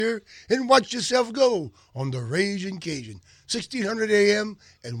here and watch yourself go on the Raging Cajun, 1600 AM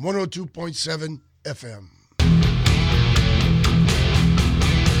and 102.7 FM.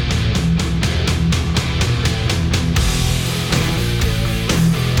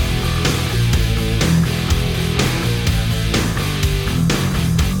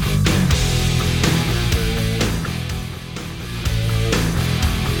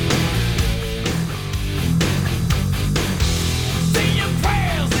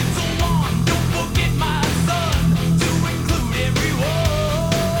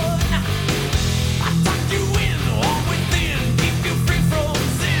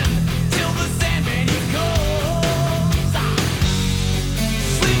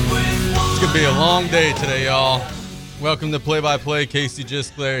 Be a long day today, y'all. Welcome to Play-by-Play. Casey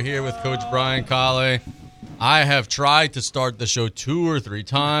Gisclair here with Coach Brian Callais. I have tried to start the show 2 or 3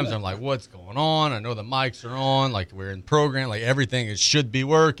 times. I'm like, what's going on? I know the mics are on, like we're in program, like everything should be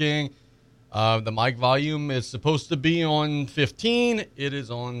working. The mic volume is supposed to be on 15. It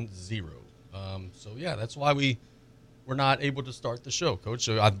is on 0. So yeah, that's why we're not able to start the show, Coach.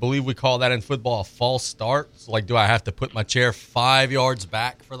 So I believe we call that in football a false start. So, like, do I have to put my chair 5 yards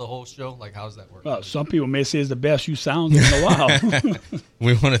back for the whole show? Like, how does that work? Well, some people may say it's the best you sound in a while.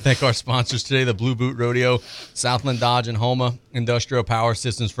 We want to thank our sponsors today, the Blue Boot Rodeo, Southland Dodge and Homa, Industrial Power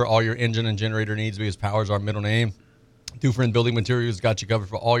Systems for all your engine and generator needs because power is our middle name. Dufresne Building Materials got you covered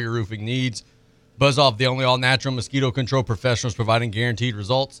for all your roofing needs. Buzz Off, the only all-natural mosquito control professionals providing guaranteed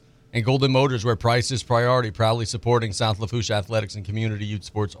results. And Golden Motors, where price is priority, proudly supporting South Lafourche athletics and community youth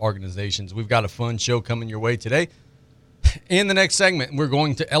sports organizations. We've got a fun show coming your way today. In the next segment, we're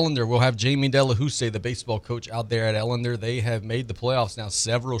going to Ellender. We'll have Jamie Delahoussaye, the baseball coach out there at Ellender. They have made the playoffs now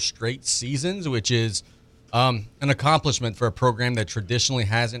several straight seasons, which is an accomplishment for a program that traditionally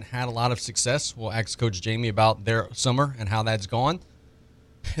hasn't had a lot of success. We'll ask Coach Jamie about their summer and how that's gone.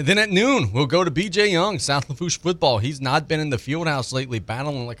 And then at noon, we'll go to B.J. Young, South Lafourche football. He's not been in the field house lately,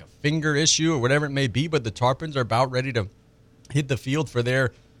 battling like a finger issue or whatever it may be, but the Tarpons are about ready to hit the field for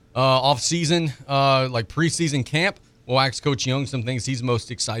their off-season, like preseason camp. We'll ask Coach Young some things he's most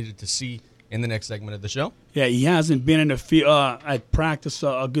excited to see in the next segment of the show. Yeah, he hasn't been in the field at practice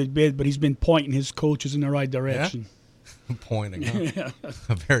a good bit, but he's been pointing his coaches in the right direction. Yeah? Pointing, huh? Yeah.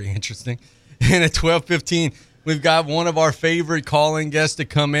 Very interesting. And at 12:15, we've got one of our favorite calling guests to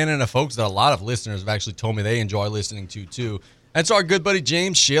come in, and folks that a lot of listeners have actually told me they enjoy listening to, too. That's our good buddy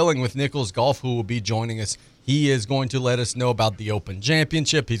James Schilling with Nicholls Golf, who will be joining us. He is going to let us know about the Open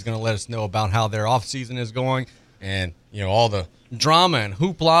Championship. He's going to let us know about how their offseason is going and, you know, all the drama and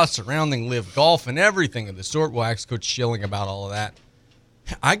hoopla surrounding Live Golf and everything of the sort. We'll ask Coach Schilling about all of that.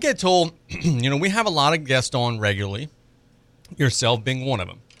 I get told, you know, we have a lot of guests on regularly, yourself being one of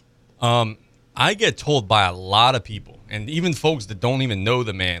them. I get told by a lot of people, and even folks that don't even know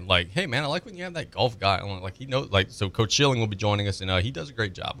the man, like, hey, man, I like when you have that golf guy on. Like, he knows, like, so Coach Schilling will be joining us, and he does a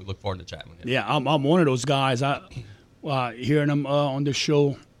great job. We look forward to chatting with him. Yeah, I'm one of those guys. Hearing him on the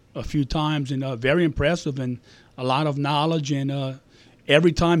show a few times, and very impressive and a lot of knowledge. And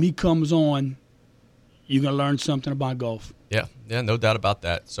every time he comes on, you're going to learn something about golf. Yeah, no doubt about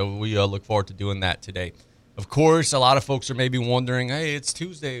that. So we look forward to doing that today. Of course, a lot of folks are maybe wondering, hey, it's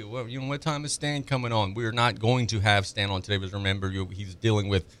Tuesday. Well, you know, what time is Stan coming on? We're not going to have Stan on today, because remember, he's dealing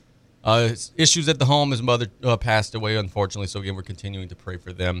with issues at the home. His mother passed away, unfortunately. So, again, we're continuing to pray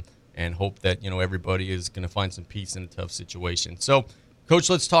for them and hope that, you know, everybody is going to find some peace in a tough situation. So, Coach,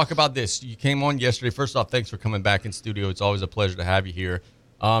 let's talk about this. You came on yesterday. First off, thanks for coming back in studio. It's always a pleasure to have you here.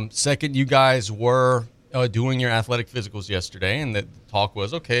 Second, you guys were doing your athletic physicals yesterday, and the talk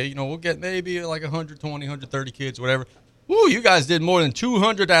was, okay, you know, we'll get maybe like 120, 130 kids, whatever. Woo, you guys did more than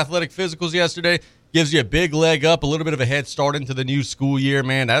 200 athletic physicals yesterday. Gives you a big leg up, a little bit of a head start into the new school year,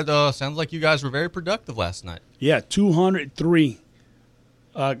 man. That sounds like you guys were very productive last night. Yeah, 203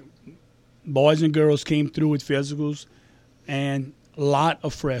 boys and girls came through with physicals, and a lot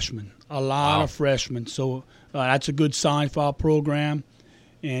of freshmen. So that's a good sign for our program.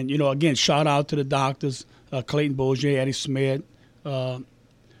 And, you know, again, shout out to the doctors, Clayton Bourget, Eddie Smith,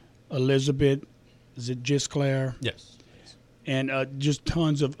 Elizabeth, is it Gisclair? Yes. And just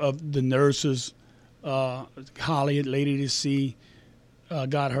tons of the nurses. Holly, Lady to See,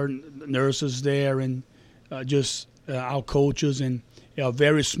 got her nurses there, and just our coaches, and a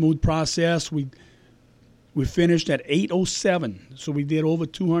very smooth process. We finished at 8:07, so we did over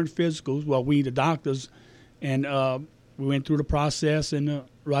 200 physicals. Well, we, the doctors, and we went through the process in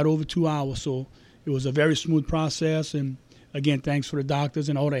right over 2 hours. So it was a very smooth process. And, again, thanks for the doctors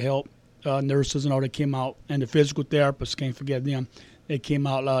and all the help, nurses and all that came out. And the physical therapists, can't forget them. They came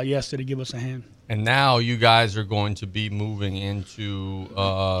out yesterday to give us a hand. And now you guys are going to be moving into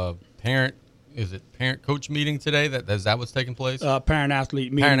parent coach meeting today? Is that what's taking place? Parent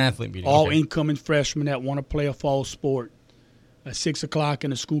athlete meeting. Parent athlete meeting. All okay. incoming freshmen that want to play a fall sport at 6 o'clock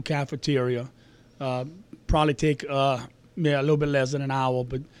in the school cafeteria. Probably take a little bit less than an hour,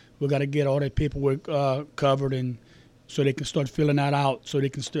 but we got to get all that paperwork covered, and so they can start filling that out, so they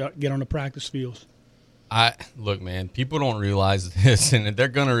can start get on the practice fields. Look, man, people don't realize this, and they're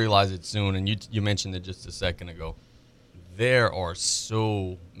going to realize it soon. And you mentioned it just a second ago. There are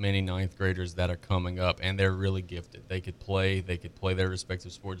so many ninth graders that are coming up, and they're really gifted. They could play their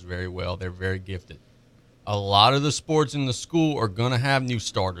respective sports very well. They're very gifted. A lot of the sports in the school are going to have new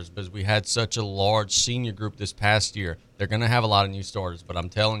starters because we had such a large senior group this past year. They're going to have a lot of new starters, but I'm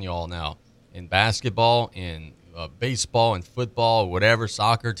telling you all now, in basketball, in baseball, in football, whatever,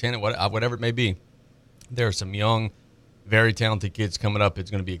 soccer, tennis, whatever it may be, there are some young, very talented kids coming up.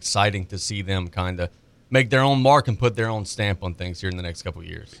 It's going to be exciting to see them kind of make their own mark and put their own stamp on things here in the next couple of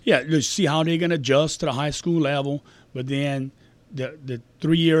years. Yeah, to see how they're going to adjust to the high school level, but then the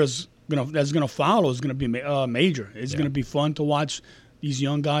 3 years that's going to follow is going to be major. It's going to be fun to watch these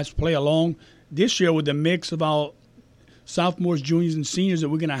young guys play along. This year with the mix of our sophomores, juniors, and seniors that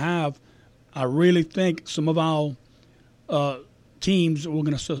we're going to have, I really think some of our teams we're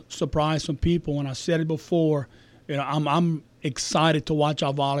going to surprise some people. And I said it before, I'm excited to watch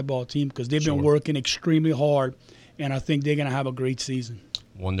our volleyball team because they've been working extremely hard, and I think they're going to have a great season.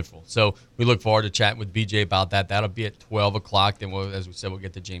 Wonderful. So we look forward to chatting with BJ about that. That'll be at 12 o'clock. Then, as we said, we'll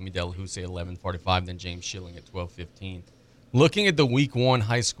get to Jamie Delahoussaye at 11:45, then James Schilling at 12:15. Looking at the Week 1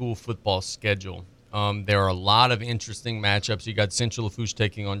 high school football schedule, there are a lot of interesting matchups. You got Central Lafourche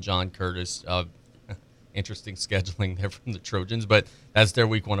taking on John Curtis. Interesting scheduling there from the Trojans, but that's their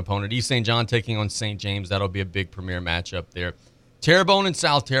Week 1 opponent. East St. John taking on St. James. That'll be a big premier matchup there. Terrebonne and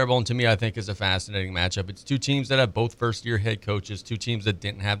South Terrebonne, to me, I think is a fascinating matchup. It's two teams that have both first-year head coaches, two teams that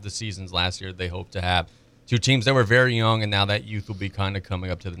didn't have the seasons last year they hope to have, two teams that were very young, and now that youth will be kind of coming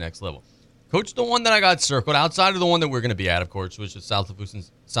up to the next level. Coach, the one that I got circled, outside of the one that we're going to be at, of course, which is South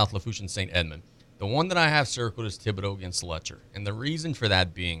Lafourche and St. Edmund, the one that I have circled is Thibodaux against Lutcher. And the reason for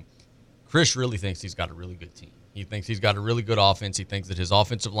that being, Chris really thinks he's got a really good team. He thinks he's got a really good offense. He thinks that his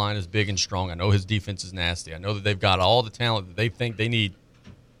offensive line is big and strong. I know his defense is nasty. I know that they've got all the talent that they think they need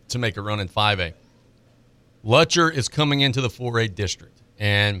to make a run in 5A. Lutcher is coming into the 4A district,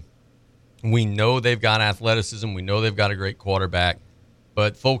 and we know they've got athleticism. We know they've got a great quarterback.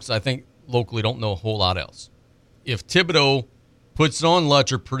 But, folks, I think locally don't know a whole lot else. If Thibodaux puts it on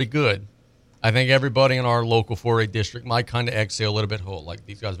Lutcher pretty good, I think everybody in our local 4A district might kind of exhale a little bit, like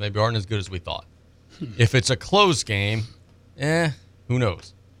these guys maybe aren't as good as we thought. If it's a close game, who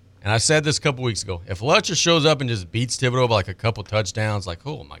knows? And I said this a couple weeks ago. If Lutcher shows up and just beats Thibodaux by like a couple touchdowns, like,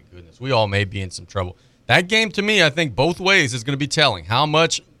 oh, my goodness, we all may be in some trouble. That game, to me, I think both ways is going to be telling. How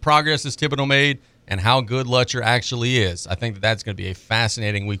much progress has Thibodaux made and how good Lutcher actually is. I think that's going to be a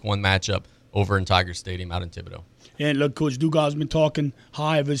fascinating Week 1 matchup over in Tiger Stadium out in Thibodaux. And, look, Coach Dugas's been talking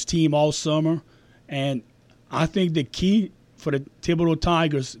high of his team all summer. And I think the key for the Thibodaux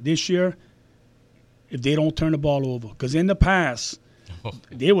Tigers this year, if they don't turn the ball over. Because in the past,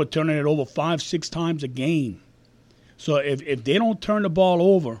 they were turning it over 5-6 times a game. So if they don't turn the ball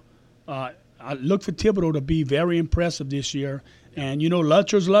over, I look for Thibodaux to be very impressive this year. And,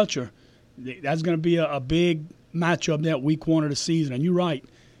 Lutcher's Lutcher. That's going to be a big matchup that Week 1 of the season. And you're right.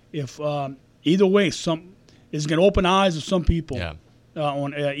 If either way, it's going to open eyes of some people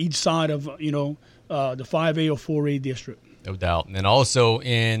on each side of, the 5A or 4A district. No doubt. And then also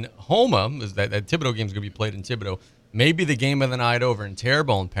in Houma, that Thibodaux game is going to be played in Thibodaux. Maybe the game of the night over in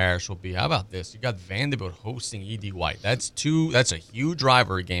Terrebonne Parish will be, how about this? You got Vanderbilt hosting E.D. White. That's a huge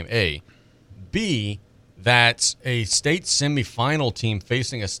rivalry game, A. B, that's a state semifinal team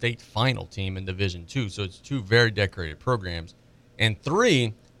facing a state final team in Division II. So it's two very decorated programs. And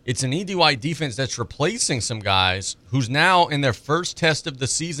 3, it's an E.D. White defense that's replacing some guys who's now in their first test of the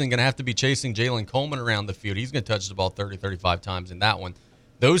season going to have to be chasing Jalen Coleman around the field. He's going to touch the ball 30, 35 times in that one.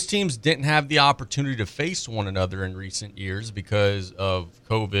 Those teams didn't have the opportunity to face one another in recent years because of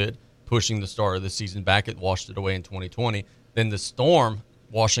COVID pushing the start of the season back. It washed it away in 2020. Then the storm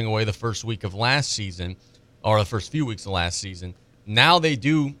washing away the first week of last season, or the first few weeks of last season. Now they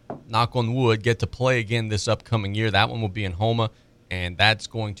do, knock on wood, get to play again this upcoming year. That one will be in Houma, and that's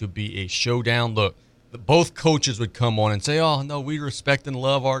going to be a showdown. Look, both coaches would come on and say, oh, no, we respect and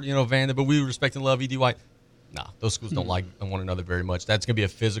love our, Vanderbilt, we respect and love E.D. White. Nah, those schools don't like one another very much. That's going to be a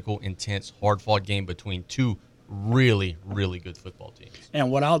physical, intense, hard-fought game between two really, really good football teams.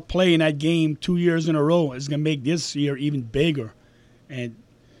 And without playing that game 2 years in a row, it's going to make this year even bigger. And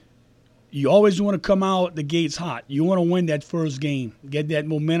you always want to come out the gates hot. You want to win that first game, get that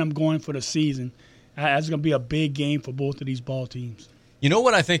momentum going for the season. That's going to be a big game for both of these ball teams. You know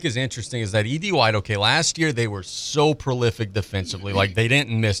what I think is interesting is that E.D. White, okay, last year they were so prolific defensively. Like, they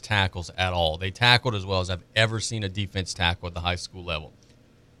didn't miss tackles at all. They tackled as well as I've ever seen a defense tackle at the high school level.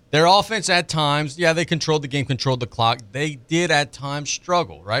 Their offense at times, yeah, they controlled the game, controlled the clock. They did at times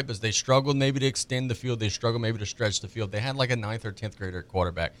struggle, right? Because they struggled maybe to extend the field. They struggled maybe to stretch the field. They had like a 9th or 10th grader at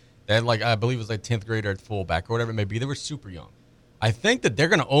quarterback. They had like, I believe it was like 10th grader at fullback or whatever it may be. They were super young. I think that they're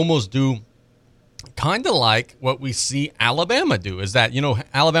going to almost do kind of like what we see Alabama do, is that,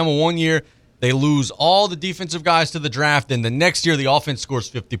 Alabama one year, they lose all the defensive guys to the draft, and the next year the offense scores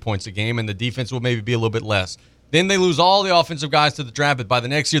 50 points a game, and the defense will maybe be a little bit less. Then they lose all the offensive guys to the draft, but by the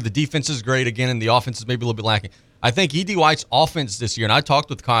next year the defense is great again, and the offense is maybe a little bit lacking. I think E.D. White's offense this year, and I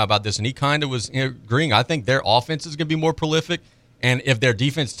talked with Kyle about this, and he kind of was agreeing, I think their offense is going to be more prolific, and if their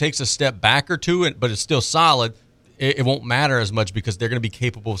defense takes a step back or two, but it's still solid, it won't matter as much because they're going to be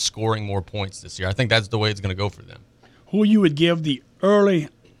capable of scoring more points this year. I think that's the way it's going to go for them. Who you would give the early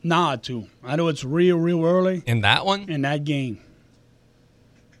nod to? I know it's real early. In that one? In that game.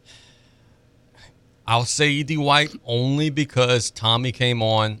 I'll say E.D. White only because Tommy came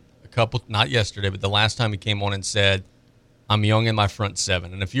on not yesterday, but the last time he came on and said, I'm young in my front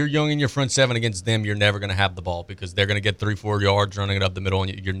seven. And if you're young in your front seven against them, you're never going to have the ball because they're going to get 3-4 yards running it up the middle,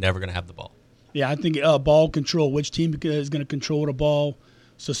 and you're never going to have the ball. Yeah, I think ball control, which team is going to control the ball,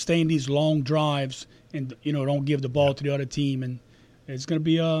 sustain these long drives, and don't give the ball to the other team, and it's going to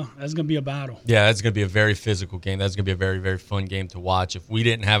be a battle. Yeah, that's going to be a very physical game. That's going to be a very, very fun game to watch. If we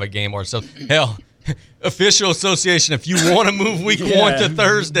didn't have a game ourselves, hell, official association, if you want to move week 1 to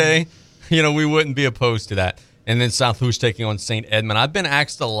Thursday, we wouldn't be opposed to that. And then South Lafourche taking on St. Edmund. I've been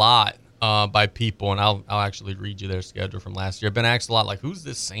asked a lot by people, and I'll actually read you their schedule from last year. I've been asked a lot, like, who's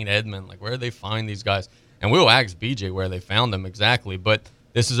this St. Edmund? Like, where do they find these guys? And we'll ask BJ where they found them exactly. But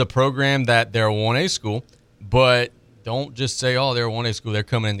this is a program that they're a 1A school, but don't just say, oh, they're a 1A school. They're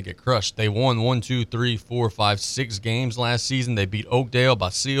coming in to get crushed. They won 1, 2, 3, 4, 5, 6 games last season. They beat Oakdale,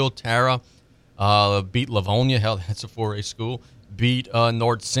 Basile, Tara, beat Livonia. Hell, that's a 4A school. Beat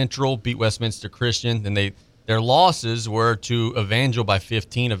North Central, beat Westminster Christian. Then their losses were to Evangel by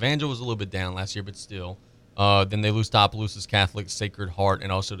 15. Evangel was a little bit down last year, but still. Then they lose to Opelousas Catholic, Sacred Heart,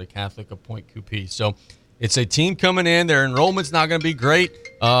 and also to Catholic of Point Coupee. So it's a team coming in. Their enrollment's not going to be great,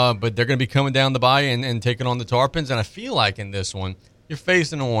 but they're going to be coming down the bayou and taking on the Tarpons. And I feel like in this one, you're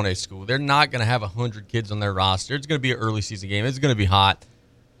facing a 1A school. They're not going to have 100 kids on their roster. It's going to be an early season game. It's going to be hot.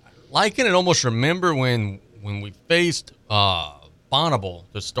 Liking it almost remember when we faced Bonneville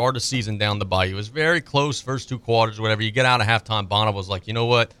to start a season down the bayou. It was very close first 2 quarters, whatever. You get out of halftime, Bonneville's like, you know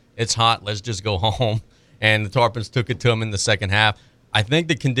what? It's hot. Let's just go home. And the Tarpons took it to them in the second half. I think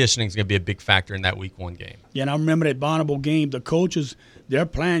the conditioning is going to be a big factor in that week 1 game. Yeah, and I remember that Bonneville game, the coaches, their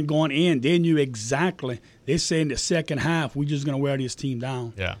plan going in, they knew exactly. They said in the second half, we're just going to wear this team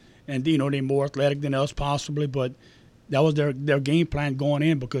down. Yeah. And, they're more athletic than us possibly, but that was their game plan going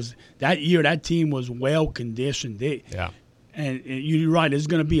in because that year that team was well-conditioned. And you're right, it's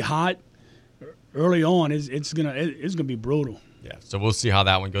going to be hot early on. It's going to be brutal. Yeah, so we'll see how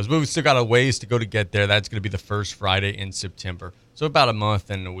that one goes. But we've still got a ways to go to get there. That's going to be the first Friday in September. So about a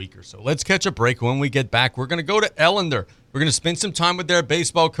month and a week or so. Let's catch a break. When we get back, we're going to go to Ellender. We're going to spend some time with their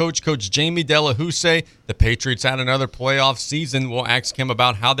baseball coach, Coach Jamie Delahoussaye. The Patriots had another playoff season. We'll ask him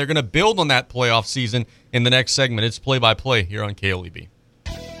about how they're going to build on that playoff season in the next segment. It's play-by-play here on KLEB.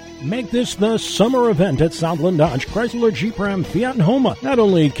 Make this the summer event at Southland Dodge, Chrysler, Jeep, Ram, Fiat, and Homa. Not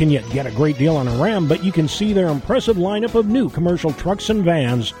only can you get a great deal on a Ram, but you can see their impressive lineup of new commercial trucks and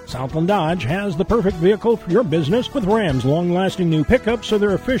vans. Southland Dodge has the perfect vehicle for your business with Ram's long-lasting new pickups or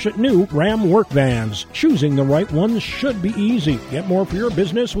their efficient new Ram work vans. Choosing the right ones should be easy. Get more for your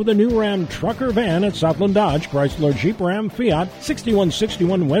business with a new Ram truck or van at Southland Dodge, Chrysler, Jeep, Ram, Fiat,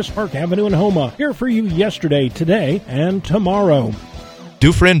 6161 West Park Avenue in Homa. Here for you yesterday, today, and tomorrow.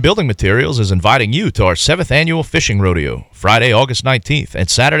 Dufresne Building Materials is inviting you to our 7th annual fishing rodeo, Friday, August 19th and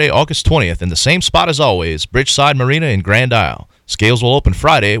Saturday, August 20th in the same spot as always, Bridgeside Marina in Grand Isle. Scales will open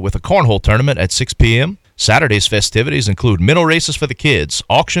Friday with a cornhole tournament at 6 p.m. Saturday's festivities include minnow races for the kids,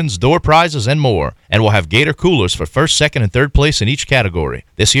 auctions, door prizes, and more, and we'll have gator coolers for first, second, and third place in each category.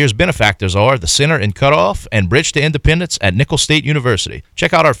 This year's benefactors are the Center in Cutoff and Bridge to Independence at Nicholls State University.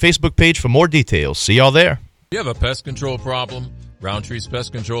 Check out our Facebook page for more details. See y'all there. You have a pest control problem? Roundtree's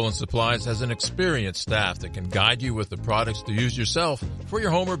Pest Control and Supplies has an experienced staff that can guide you with the products to use yourself for your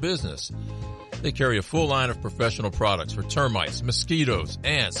home or business. They carry a full line of professional products for termites, mosquitoes,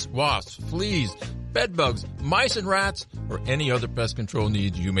 ants, wasps, fleas, bed bugs, mice and rats, or any other pest control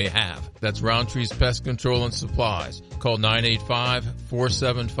needs you may have. That's Roundtree's Pest Control and Supplies. Call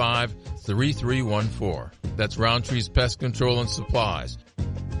 985-475-3314. That's Roundtree's Pest Control and Supplies.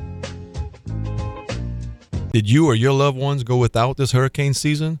 Did you or your loved ones go without this hurricane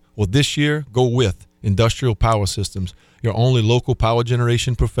season? Well, this year, go with Industrial Power Systems, your only local power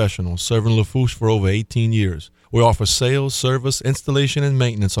generation professional, serving Lafourche for over 18 years. We offer sales, service, installation, and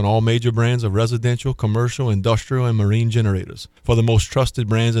maintenance on all major brands of residential, commercial, industrial, and marine generators for the most trusted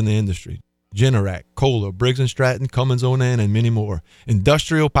brands in the industry. Generac, Kohler, Briggs & Stratton, Cummins Onan, and many more.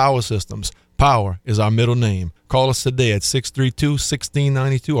 Industrial Power Systems. Power is our middle name. Call us today at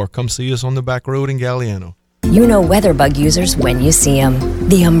 632-1692 or come see us on the back road in Galliano. You know WeatherBug users when you see them.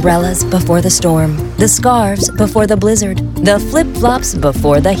 The umbrellas before the storm, the scarves before the blizzard, the flip-flops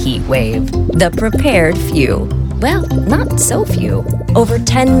before the heat wave. The prepared few. Well, not so few. Over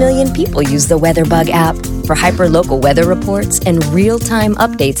 10 million people use the WeatherBug app for hyper-local weather reports and real-time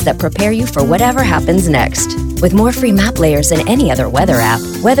updates that prepare you for whatever happens next. With more free map layers than any other weather app,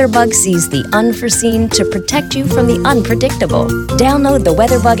 WeatherBug sees the unforeseen to protect you from the unpredictable. Download the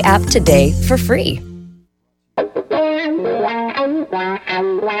WeatherBug app today for free.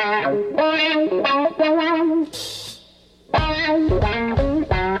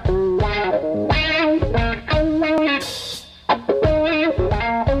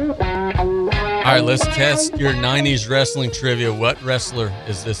 All right, let's test your 90s wrestling trivia. What wrestler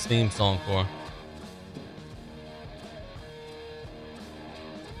is this theme song for?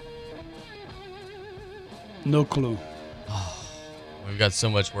 No clue. We've got so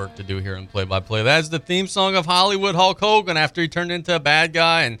much work to do here in Play-by-Play. That's the theme song of Hollywood Hulk Hogan after he turned into a bad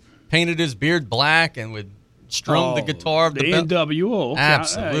guy and painted his beard black and would strum the guitar of the NWO. Okay.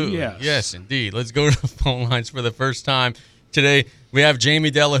 Absolutely. Yes, indeed. Let's go to the phone lines for the first time today. We have Jamie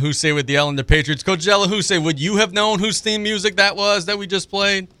Delahoussaye with the Ellender Patriots. Coach Delahoussaye, would you have known whose theme music that was that we just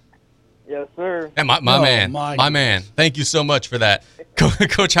played? Yes, sir. And my man. Thank you so much for that.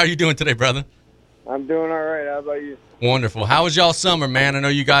 Coach, how you doing today, brother? I'm doing all right. How about you? Wonderful. How was y'all summer, man? I know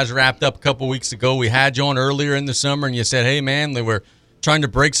you guys wrapped up a couple weeks ago. We had you on earlier in the summer, and you said, hey, man, they were trying to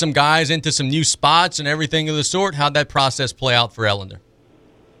break some guys into some new spots and everything of the sort. How'd that process play out for Ellender?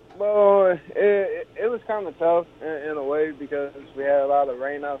 Well, it was kind of tough in a way because we had a lot of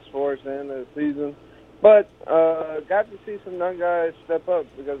rain-out sports in the season. But got to see some young guys step up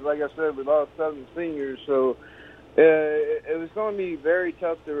because, like I said, we lost 7 seniors. So it was going to be very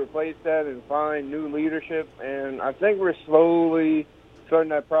tough to replace that and find new leadership. And I think we're slowly starting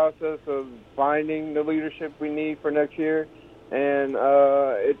that process of finding the leadership we need for next year. And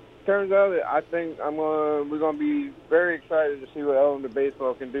it turns out that I think we're going to be very excited to see what Ellender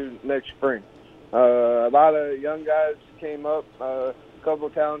baseball can do next spring. A lot of young guys came up, a couple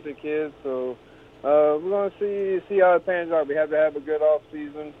of talented kids. So we're going to see how it pans out. We have to have a good off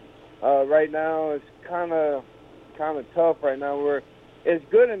season. Right now, it's kind of tough. Right now, it's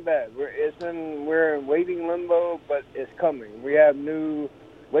good and bad. We're in waiting limbo, but it's coming. We have new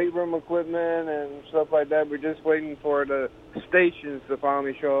weight room equipment and stuff like that. We're just waiting for the stations to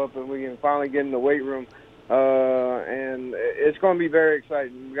finally show up, and we can finally get in the weight room. And it's going to be very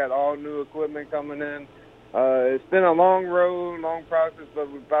exciting. We got all new equipment coming in. It's been a long road, long process,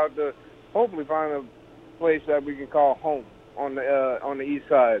 but we're about to hopefully find a place that we can call home on the east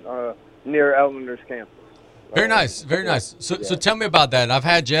side, near Ellender's campus. Very nice, very nice. So tell me about that. I've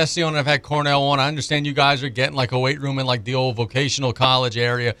had Jesse on, I've had Cornell on. I understand you guys are getting like a weight room in like the old vocational college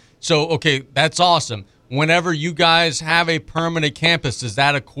area. So, okay, that's awesome. Whenever you guys have a permanent campus, is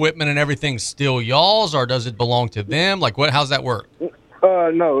that equipment and everything still y'all's, or does it belong to them? Like, how's that work?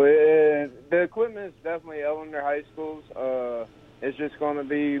 No, the equipment is definitely Ellender High School's. It's just going to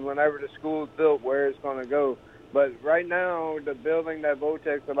be whenever the school's built where it's going to go. But right now, the building that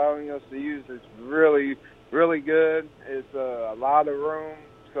Votech's allowing us to use is really, really good. It's a lot of room,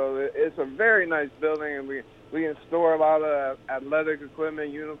 so it's a very nice building, and we can store a lot of athletic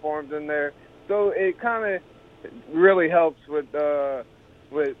equipment, uniforms in there. So it kind of really helps with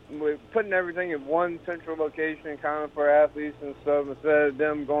putting everything in one central location, kind of for athletes and stuff, instead of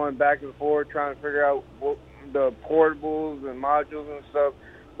them going back and forth trying to figure out the portables and modules and stuff.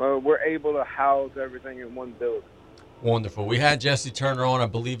 We're able to house everything in one building. Wonderful. We had Jesse Turner on, I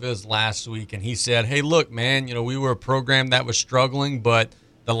believe it was last week, and he said, hey, look, man, we were a program that was struggling, but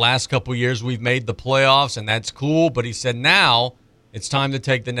the last couple of years we've made the playoffs, and that's cool. But he said now it's time to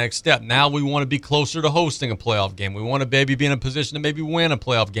take the next step. Now we want to be closer to hosting a playoff game. We want to maybe be in a position to maybe win a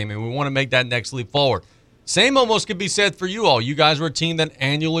playoff game, and we want to make that next leap forward. Same almost could be said for you all. You guys were a team that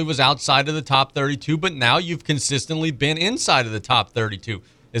annually was outside of the top 32, but now you've consistently been inside of the top 32.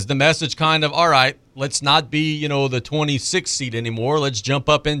 Is the message kind of, all right, let's not be, the 26th seed anymore. Let's jump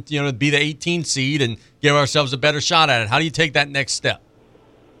up and, be the 18th seed and give ourselves a better shot at it. How do you take that next step?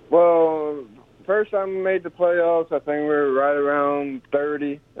 Well, first time we made the playoffs, I think we were right around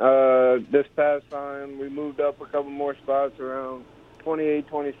 30. This past time, we moved up a couple more spots around 28,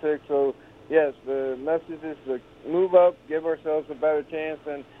 26. So, yes, the message is to move up, give ourselves a better chance.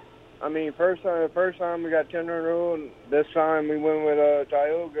 And, first time we got 10 in a row, and this time we went with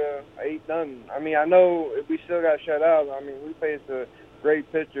Tioga 8-0. I know we still got shut out. We faced a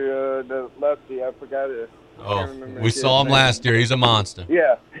great pitcher, the lefty. I forgot it. Oh, we saw him last year. He's a monster.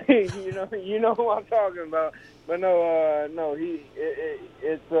 Yeah, you know who I'm talking about. But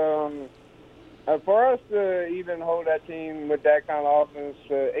it's for us to even hold that team with that kind of offense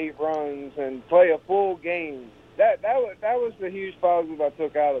to 8 runs and play a full game. That was the huge positive I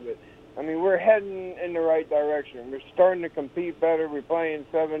took out of it. We're heading in the right direction. We're starting to compete better. We're playing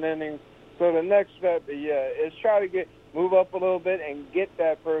 7 innings. So the next step, is try to move up a little bit and get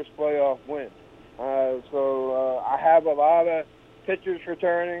that first playoff win. I have a lot of pitchers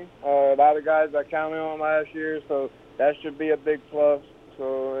returning, a lot of guys I counted on last year, so that should be a big plus.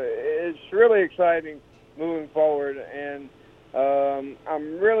 So it's really exciting moving forward, and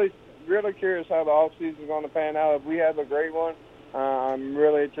I'm really, really curious how the offseason is going to pan out. If we have a great one, I'm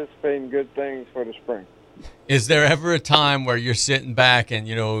really anticipating good things for the spring. Is there ever a time where you're sitting back and,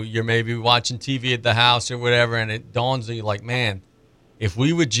 you're maybe watching TV at the house or whatever, and it dawns on you like, man, if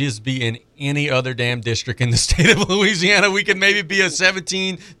we would just be in any other damn district in the state of Louisiana, we could maybe be a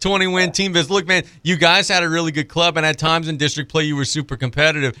 17-20 win team. Because look, man, you guys had a really good club, and at times in district play you were super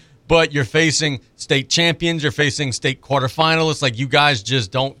competitive. But you're facing state champions, you're facing state quarterfinalists. Like, you guys just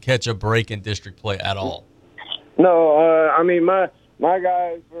don't catch a break in district play at all. No, my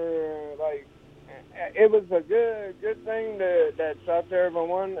guys were like, it was a good thing that South Terrebonne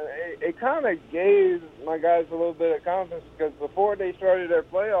won. It kind of gave my guys a little bit of confidence because before they started their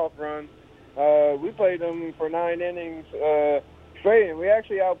playoff run, we played them for 9 innings straight, and we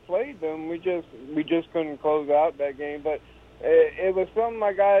actually outplayed them. We just couldn't close out that game, but it was something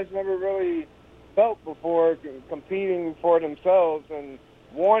my guys never really felt before, competing for themselves and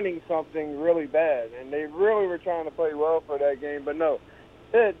wanting something really bad, and they really were trying to play well for that game. But no,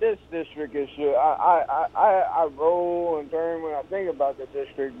 this district is I roll and turn when I think about the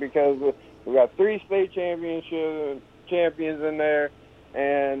district because we got 3 state champions in there,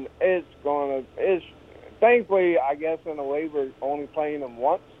 and it's thankfully, I guess in a way we're only playing them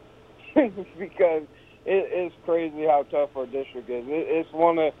once because it's crazy how tough our district is. It's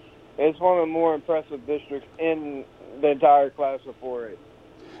one of the more impressive districts in the entire class of 4A.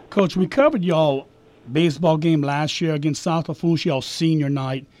 Coach, we covered y'all baseball game last year against South Lafourche, y'all senior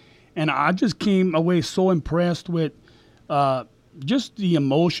night, and I just came away so impressed with just the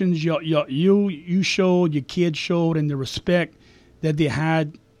emotions you showed, your kids showed, and the respect that they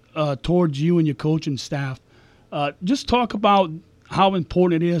had towards you and your coaching staff. Just talk about how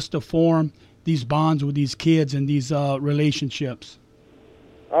important it is to form these bonds with these kids and these relationships.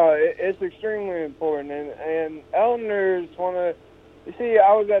 It's extremely important, and Ellender is one of. You see,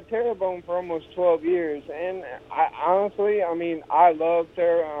 I was at Terrebonne for almost 12 years, and I love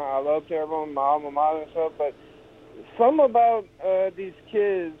Terrebonne, my alma mater and stuff, but something about these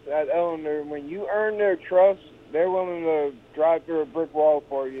kids at Ellender, when you earn their trust, they're willing to drive through a brick wall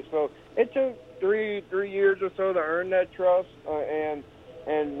for you. So it took three years or so to earn that trust, and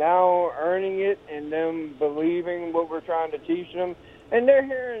now earning it and them believing what we're trying to teach them, and they're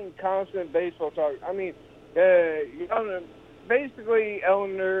hearing constant baseball talk. Basically,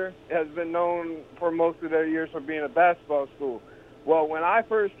 Ellender has been known for most of their years for being a basketball school. Well, when I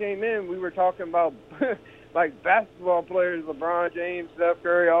first came in, we were talking about like basketball players, LeBron James, Steph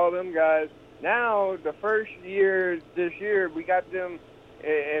Curry, all them guys. Now, the first year this year, we got them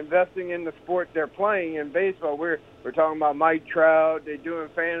investing in the sport they're playing in baseball. We're talking about Mike Trout. They're doing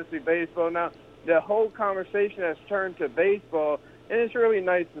fantasy baseball now. The whole conversation has turned to baseball, and it's really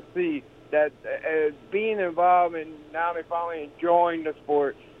nice to see that being involved, and now they're finally enjoying the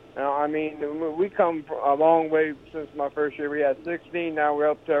sport. We come a long way since my first year. We had 16. Now we're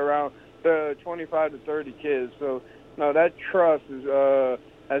up to around 25 to 30 kids. So, no, that trust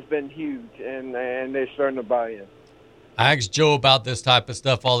has been huge, and they're starting to buy in. I ask Joe about this type of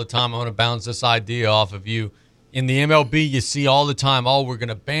stuff all the time. I want to bounce this idea off of you. In the MLB, you see all the time, we're going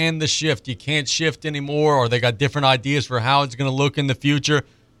to ban the shift. You can't shift anymore, or they got different ideas for how it's going to look in the future.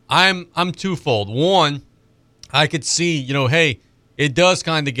 I'm twofold. One, I could see, hey, it does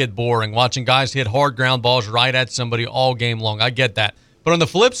kind of get boring watching guys hit hard ground balls right at somebody all game long. I get that. But on the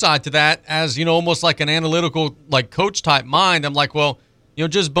flip side to that, as, almost like an analytical, like coach type mind, I'm like, well,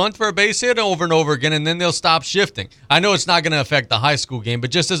 just bunt for a base hit over and over again, and then they'll stop shifting. I know it's not going to affect the high school game,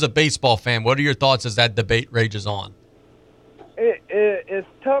 but just as a baseball fan, what are your thoughts as that debate rages on? It's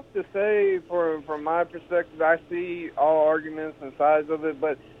tough to say from my perspective. I see all arguments and sides of it,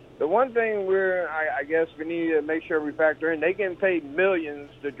 but the one thing I guess we need to make sure we factor in, they getting paid millions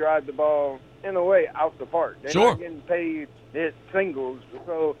to drive the ball, in a way, out the park. They're not getting paid hit singles.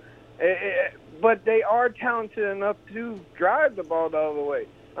 So, but they are talented enough to drive the ball the other way.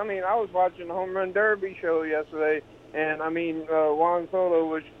 I mean, I was watching the Home Run Derby show yesterday, and, Juan Soto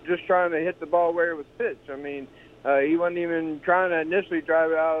was just trying to hit the ball where it was pitched. I mean, he wasn't even trying to initially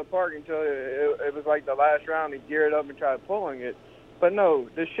drive it out of the park until it was like the last round. He geared up and tried pulling it. But no,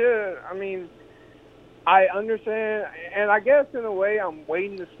 I understand, and I guess in a way I'm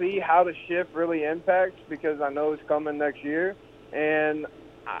waiting to see how the shift really impacts, because I know it's coming next year. And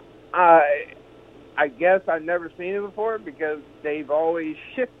I guess I've never seen it before, because they've always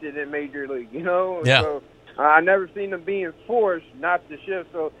shifted in Major League, Yeah. So I've never seen them being forced not to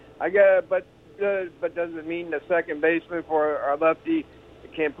shift. So I guess, but does it mean the second baseman for our lefty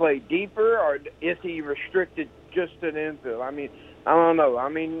can play deeper, or is he restricted just to the infield? I mean, I don't know. I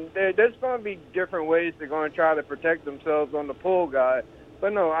mean, there's going to be different ways they're going to try to protect themselves on the pull guy.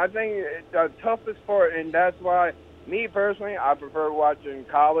 But no, I think the toughest part, and that's why, me personally, I prefer watching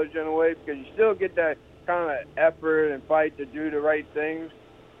college in a way, because you still get that kind of effort and fight to do the right things.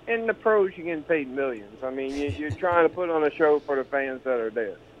 In the pros, you're getting paid millions. I mean, you're trying to put on a show for the fans that are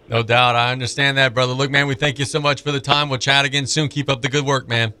there. No doubt. I understand that, brother. Look, man, we thank you so much for the time. We'll chat again soon. Keep up the good work,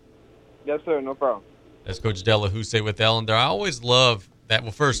 man. Yes, sir. No problem. That's Coach Delahoussaye with Ellender. I always love that.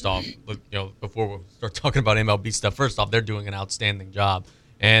 Well, first off, before we start talking about MLB stuff, first off, they're doing an outstanding job,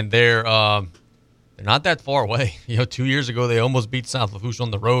 and they're not that far away. 2 years ago they almost beat South Lafourche on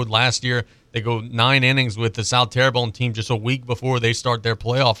the road. Last year they go 9 innings with the South Terrebonne team just a week before they start their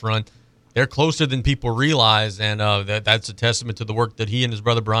playoff run. They're closer than people realize, and that's a testament to the work that he and his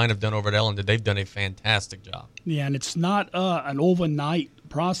brother Brian have done over at Ellender. They've done a fantastic job. Yeah, and it's not an overnight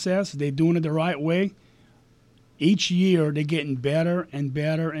process. They're doing it the right way. Each year they're getting better and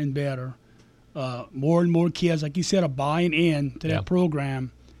better and better. More and more kids, like you said, are buying in to that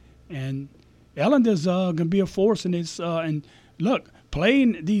program. And Ellender's going to be a force in this. And look,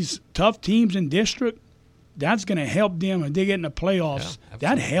 playing these tough teams in district, that's going to help them if they get in the playoffs.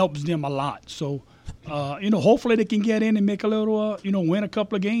 That helps them a lot. So, hopefully they can get in and make a little, win a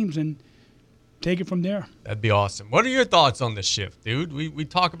couple of games and take it from there. That'd be awesome. What are your thoughts on this shift, dude? We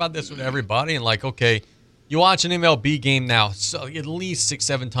talk about this with everybody, and okay, you watch an MLB game now, so at least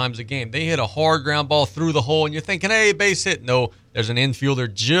 6-7 times a game. They hit a hard ground ball through the hole, and you're thinking, hey, base hit. No, there's an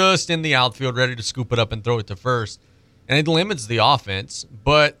infielder just in the outfield ready to scoop it up and throw it to first. And it limits the offense.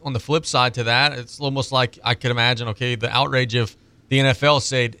 But on the flip side to that, it's almost like I could imagine, the outrage if the NFL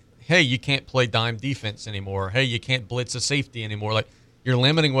said, hey, you can't play dime defense anymore. Hey, you can't blitz a safety anymore. You're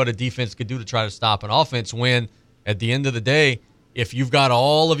limiting what a defense could do to try to stop an offense when, at the end of the day, if you've got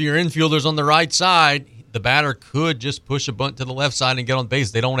all of your infielders on the right side, the batter could just push a bunt to the left side and get on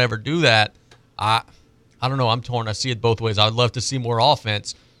base. They don't ever do that. I don't know. I'm torn. I see it both ways. I'd love to see more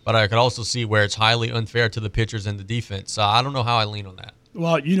offense, but I could also see where it's highly unfair to the pitchers and the defense. So I don't know how I lean on that.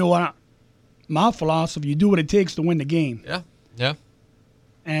 Well, you know what? My philosophy, you do what it takes to win the game. Yeah.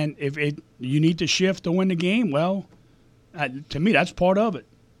 And if you need to shift to win the game, well, to me, that's part of it.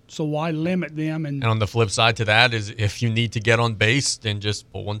 So why limit them? And on the flip side to that is if you need to get on base, then just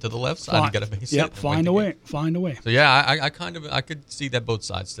pull one to the left side and get a base hit. Find a way. Find a way. So, yeah, I could see that both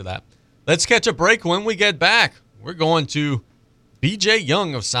sides to that. Let's catch a break. When we get back, we're going to BJ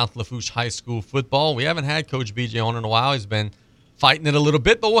Young of South Lafourche High School football. We haven't had Coach BJ on in a while. He's been fighting it a little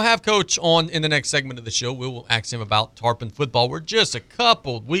bit, but we'll have Coach on in the next segment of the show. We will ask him about Tarpon football. We're just a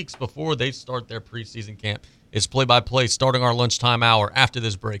couple weeks before they start their preseason camp. It's play-by-play starting our lunchtime hour after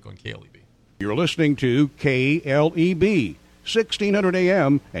this break on KLEB. You're listening to KLEB, 1600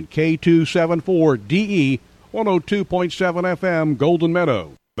 AM and K274DE, 102.7 FM, Golden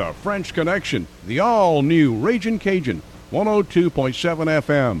Meadow. The French Connection, the all-new Ragin' Cajun, 102.7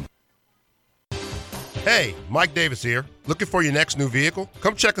 FM. Hey, Mike Davis here. Looking for your next new vehicle?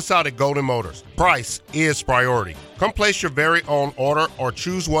 Come check us out at Golden Motors. Price is priority. Come place your very own order or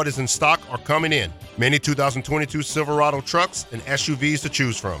choose what is in stock or coming in. Many 2022 Silverado trucks and SUVs to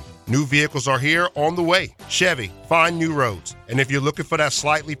choose from. New vehicles are here on the way. Chevy, find new roads. And if you're looking for that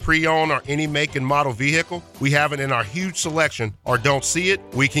slightly pre-owned or any make and model vehicle, we have it in our huge selection, or don't see it,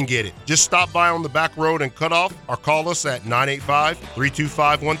 we can get it. Just stop by on the back road and cut off or call us at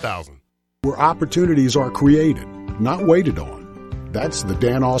 985-325-1000. Where opportunities are created, not waited on. That's the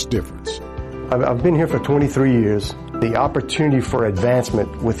Danos difference. I've been here for 23 years. The opportunity for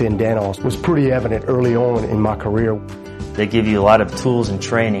advancement within Danos was pretty evident early on in my career. They give you a lot of tools and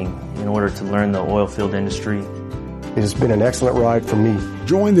training in order to learn the oil field industry. It has been an excellent ride for me.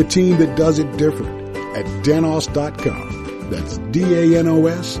 Join the team that does it different at Danos.com. That's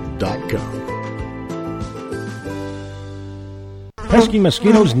DANOS.com. Pesky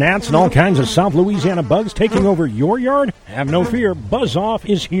mosquitoes, gnats, and all kinds of South Louisiana bugs taking over your yard? Have no fear. Buzz Off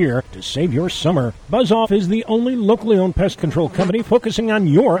is here to save your summer. Buzz Off is the only locally owned pest control company focusing on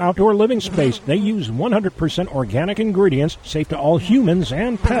your outdoor living space. They use 100% organic ingredients, safe to all humans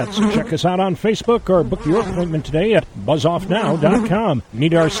and pets. Check us out on Facebook or book your appointment today at buzzoffnow.com.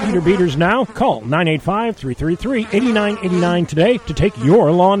 Need our skeeter beaters now? Call 985-333-8989 today to take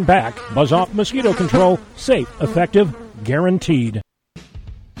your lawn back. Buzz Off Mosquito Control. Safe, effective, guaranteed.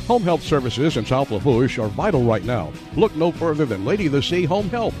 Home health services in South Lafourche are vital right now. Look no further than Lady of the Sea Home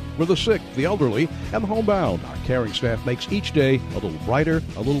Health. For the sick, the elderly, and the homebound, our caring staff makes each day a little brighter,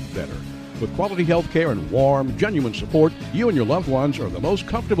 a little better. With quality health care and warm, genuine support, you and your loved ones are the most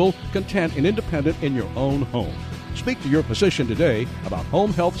comfortable, content, and independent in your own home. Speak to your physician today about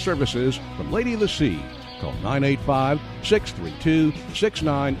home health services from Lady of the Sea. Call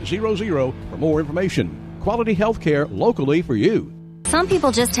 985-632-6900 for more information. Quality health care locally for you. Some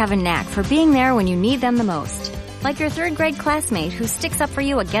people just have a knack for being there when you need them the most. Like your third grade classmate who sticks up for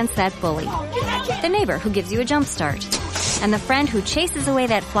you against that bully. The neighbor who gives you a jump start. And the friend who chases away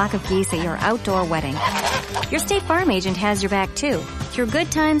that flock of geese at your outdoor wedding. Your State Farm agent has your back too, through good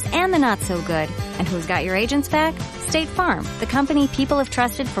times and the not so good. And who's got your agent's back? State Farm, the company people have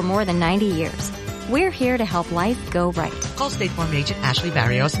trusted for more than 90 years. We're here to help life go right. Call State Farm agent Ashley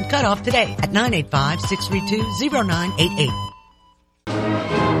Barrios and cut off today at 985-632-0988.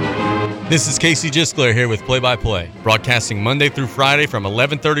 This is Casey Gisclair here with Play-by-Play. Broadcasting Monday through Friday from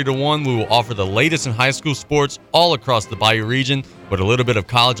 11:30 to 1, we will offer the latest in high school sports all across the Bayou region with a little bit of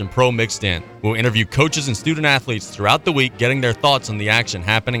college and pro mixed in. We'll interview coaches and student athletes throughout the week, getting their thoughts on the action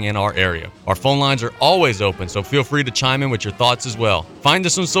happening in our area. Our phone lines are always open, so feel free to chime in with your thoughts as well. Find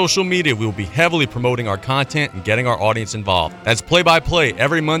us on social media. We will be heavily promoting our content and getting our audience involved. That's Play-by-Play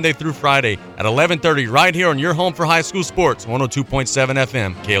every Monday through Friday at 11:30 right here on your home for high school sports, 102.7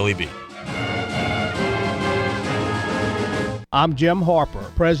 FM, KLEB. I'm Jim Harper,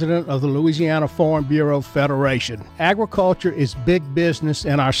 president of the Louisiana Farm Bureau Federation. Agriculture is big business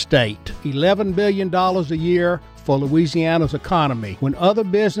in our state. $11 billion a year for Louisiana's economy. When other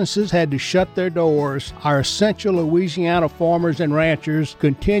businesses had to shut their doors, our essential Louisiana farmers and ranchers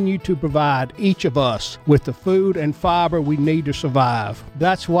continue to provide each of us with the food and fiber we need to survive.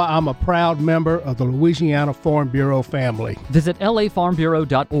 That's why I'm a proud member of the Louisiana Farm Bureau family. Visit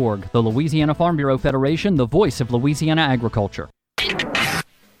lafarmbureau.org, the Louisiana Farm Bureau Federation, the voice of Louisiana agriculture.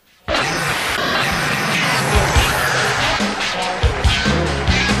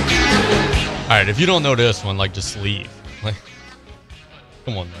 All right, if you don't know this one, just leave.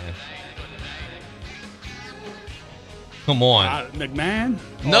 Come on, man. Come on. McMahon?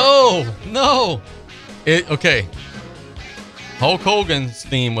 No. Okay. Hulk Hogan's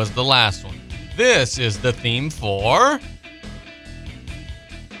theme was the last one. This is the theme for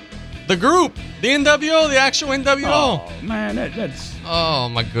the group, the NWO, the actual NWO. Oh, man, that's... Oh,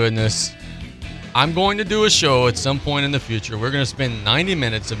 my goodness. I'm going to do a show at some point in the future. We're going to spend 90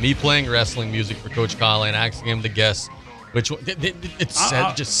 minutes of me playing wrestling music for Coach Callais and asking him to guess which one.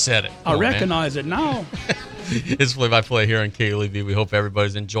 Just said it. I recognize it now. It's Play-by-Play here on KLEB. We hope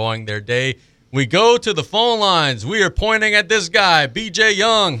everybody's enjoying their day. We go to the phone lines. We are pointing at this guy, BJ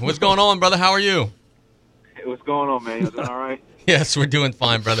Young. What's going on, brother? How are you? Hey, what's going on, man? You doing all right? Yes, we're doing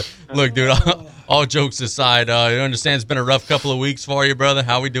fine, brother. Look, dude, all jokes aside, you understand it's been a rough couple of weeks for you, brother.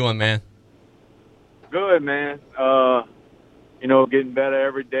 How we doing, man? Good, man. Getting better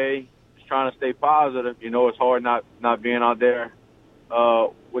every day. Just trying to stay positive. It's hard not being out there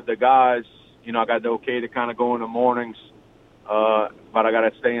with the guys. I got the okay to kind of go in the mornings, but I got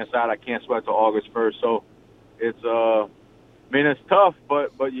to stay inside. I can't sweat till August 1st. So it's, it's tough,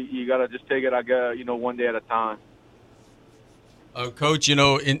 but you got to just take it, one day at a time. Coach,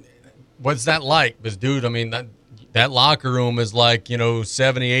 what's that like? Because, dude, that locker room is like,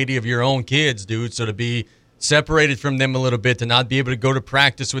 70, 80 of your own kids, dude. So to be separated from them a little bit, to not be able to go to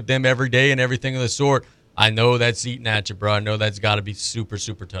practice with them every day and everything of the sort, I know that's eating at you, bro. I know that's got to be super,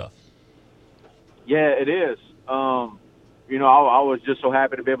 super tough. Yeah, it is. I was just so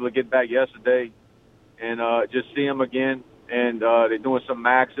happy to be able to get back yesterday and just see them again. And they're doing some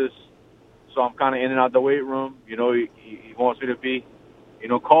maxes. So I'm kind of in and out the weight room. He wants me to be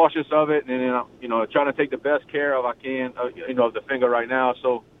cautious of it, and then trying to take the best care of I can, of the finger right now.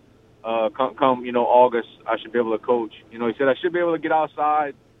 So come August, I should be able to coach. He said I should be able to get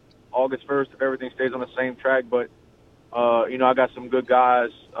outside August 1st if everything stays on the same track. But I got some good guys,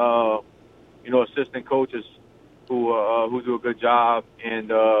 assistant coaches who do a good job, and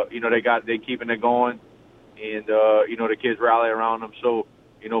they keeping it going, and the kids rally around them. So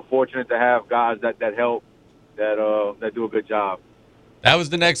fortunate to have guys that help, that do a good job. That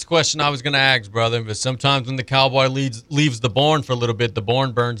was the next question I was going to ask, brother. But sometimes when the cowboy leaves the barn for a little bit, the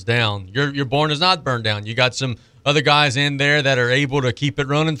barn burns down. Your barn is not burned down. You got some other guys in there that are able to keep it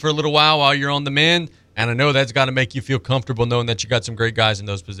running for a little while you're on the mend, and I know that's got to make you feel comfortable knowing that you got some great guys in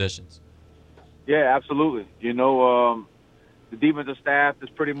those positions. Yeah, absolutely. The defensive staff is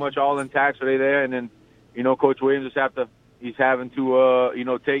pretty much all intact, so they're there, and then Coach Williams he's having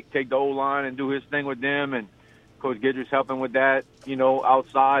to take the O-line and do his thing with them, and Coach Guidry's helping with that,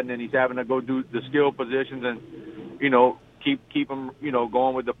 outside, and then he's having to go do the skill positions and, keep them,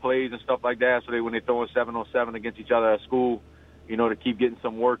 going with the plays and stuff like that. So when they throw a 7-on-7 against each other at school, to keep getting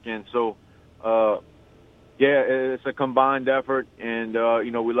some work in. So, it's a combined effort, and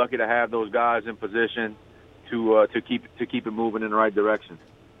we're lucky to have those guys in position to keep it moving in the right direction.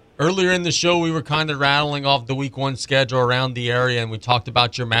 Earlier in the show, we were kind of rattling off the Week 1 schedule around the area, and we talked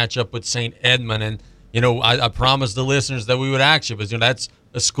about your matchup with St. Edmund, and I promised the listeners that we would ask you, because that's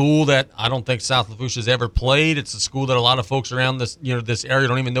a school that I don't think South Lafourche has ever played. It's a school that a lot of folks around this area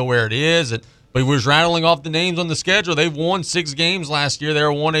don't even know where it is. But we was rattling off the names on the schedule. They've won 6 games last year.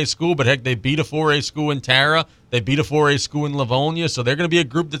 They're a 1A school, but heck, they beat a 4A school in Tara. They beat a 4A school in Livonia. So they're going to be a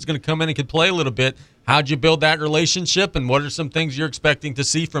group that's going to come in and can play a little bit. How'd you build that relationship, and what are some things you're expecting to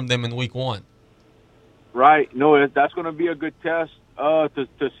see from them in Week 1? Right. No, that's going to be a good test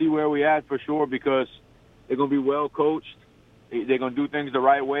to see where we at for sure, because they're going to be well coached. They're going to do things the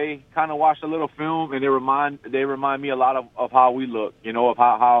right way. Kind of watched a little film, and they remind me a lot of how we look, of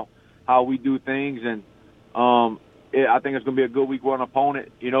how we do things. And I think it's going to be a good Week 1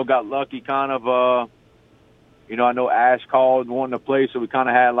 opponent. Got lucky kind of, I know Ash called wanting to play, so we kind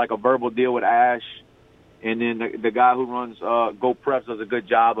of had like a verbal deal with Ash. And then the guy who runs Go Preps does a good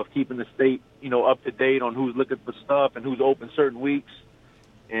job of keeping the state, up to date on who's looking for stuff and who's open certain weeks.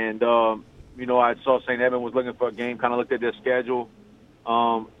 And, I saw St. Edmund was looking for a game, kind of looked at their schedule,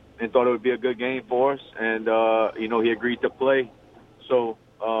 and thought it would be a good game for us. And, he agreed to play. So,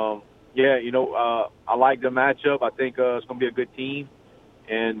 I like the matchup. I think it's going to be a good team.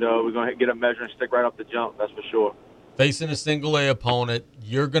 And we're going to get a measuring stick right off the jump, that's for sure. Facing a single-A opponent,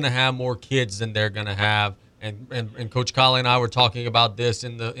 you're going to have more kids than they're going to have. And Coach Callais and I were talking about this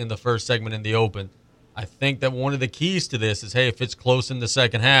in the first segment in the Open. I think that one of the keys to this is, hey, if it's close in the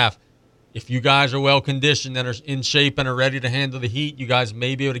second half, if you guys are well-conditioned and are in shape and are ready to handle the heat, you guys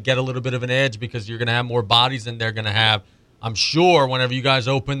may be able to get a little bit of an edge because you're going to have more bodies than they're going to have. I'm sure whenever you guys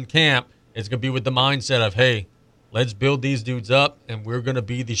open camp, it's going to be with the mindset of, hey, let's build these dudes up, and we're going to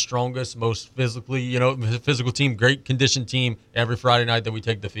be the strongest, most physical team, great conditioned team every Friday night that we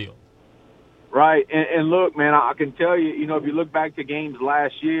take the field. Right. And look, man, I can tell you, if you look back to games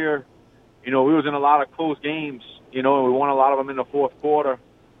last year, we was in a lot of close games, and we won a lot of them in the fourth quarter.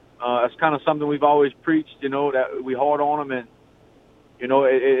 It's kind of something we've always preached, that we hard on them, and,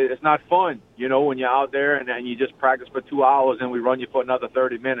 it's not fun, when you're out there and you just practice for 2 hours and we run you for another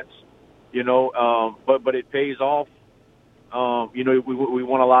 30 minutes, but it pays off. We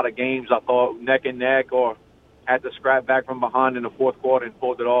won a lot of games, I thought, neck and neck, or had to scrap back from behind in the fourth quarter and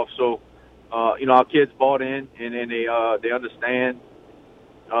pulled it off. So, our kids bought in, and they understand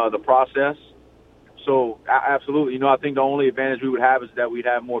the process. So, absolutely. I think the only advantage we would have is that we'd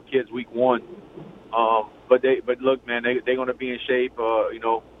have more kids Week 1. But look, man, they're going to be in shape.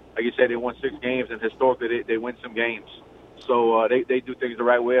 Like you said, they won 6 games, and historically they win some games. So they do things the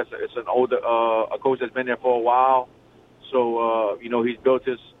right way. It's an older a coach that's been there for a while. So he's built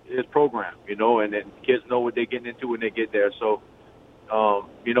his program. And then kids know what they're getting into when they get there. So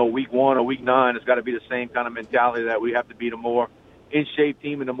Week 1 or Week 9, it's got to be the same kind of mentality that we have to be the more in shape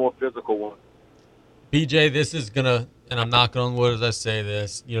team and the more physical one. BJ, this is going to, and I'm knocking on wood as I say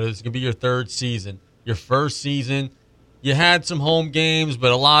this, this is going to be your 3rd season. Your first season, you had some home games,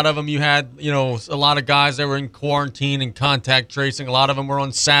 but a lot of them you had, a lot of guys that were in quarantine and contact tracing. A lot of them were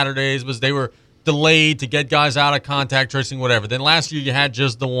on Saturdays because they were delayed to get guys out of contact tracing, whatever. Then last year you had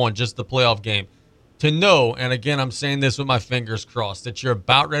just the playoff game. To know, and again, I'm saying this with my fingers crossed, that you're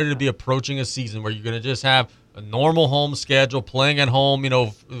about ready to be approaching a season where you're going to just have a normal home schedule, playing at home,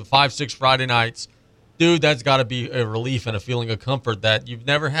 5-6 Friday nights. Dude, that's got to be a relief and a feeling of comfort that you've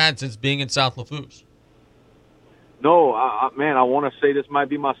never had since being in South Lafourche. No, man, I want to say this might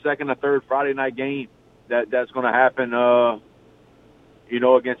be my 2nd or 3rd Friday night game that's going to happen,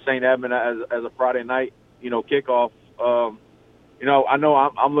 against St. Edmund as a Friday night, kickoff. I know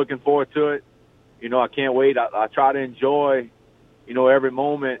I'm looking forward to it. I can't wait. I try to enjoy, every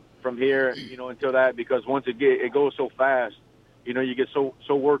moment from here, until that, because once it goes so fast, you get so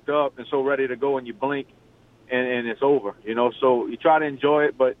worked up and so ready to go, and you blink and it's over, so you try to enjoy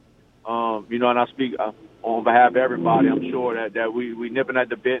it. But, and I speak on behalf of everybody. I'm sure that we nipping at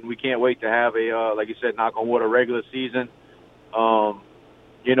the bit, and we can't wait to have like you said, knock on wood, a regular season. And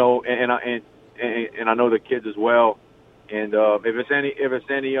I know the kids as well. And if it's any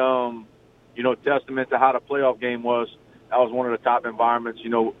testament to how the playoff game was, that was one of the top environments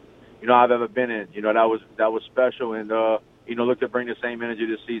I've ever been in. That was special, and look to bring the same energy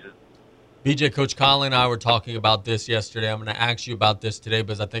this season. BJ, Coach Callais and I were talking about this yesterday. I'm going to ask you about this today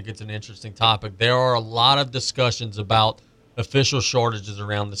because I think it's an interesting topic. There are a lot of discussions about official shortages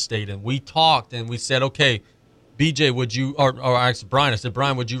around the state, and we talked and we said, okay, BJ, would you, or I asked Brian, I said,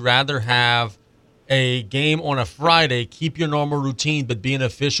 Brian, would you rather have a game on a Friday, keep your normal routine, but be an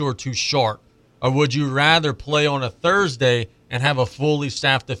official or too short? Or would you rather play on a Thursday and have a fully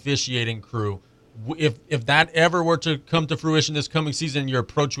staffed officiating crew? If that ever were to come to fruition this coming season, your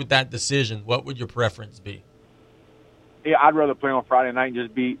approach with that decision, what would your preference be? Yeah, I'd rather play on Friday night and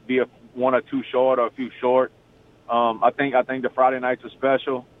just be a one or two short or a few short. I think the Friday nights are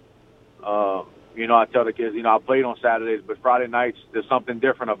special. I tell the kids, I played on Saturdays, but Friday nights, there's something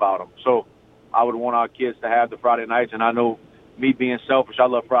different about them. So I would want our kids to have the Friday nights, and I know me being selfish, I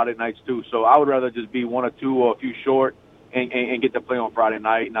love Friday nights too. So I would rather just be one or two or a few short and get to play on Friday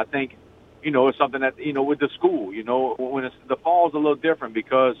night. And I think, it's something that, with the school, when the fall's a little different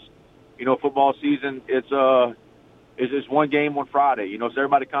because, football season, it's just one game on Friday, so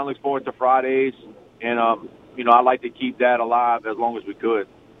everybody kind of looks forward to Fridays. And, I like to keep that alive as long as we could.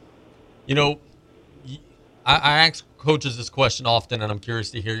 I ask coaches this question often, and I'm curious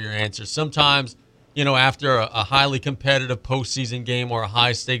to hear your answer. Sometimes, after a highly competitive postseason game or a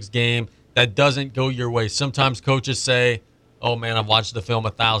high-stakes game that doesn't go your way, sometimes coaches say, oh, man, I've watched the film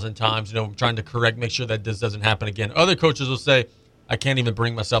 1,000 times. I'm trying to make sure that this doesn't happen again. Other coaches will say, I can't even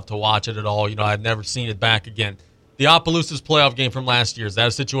bring myself to watch it at all. I've never seen it back again. The Opelousas playoff game from last year, is that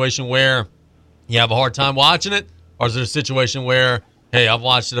a situation where you have a hard time watching it? Or is it a situation where, hey, I've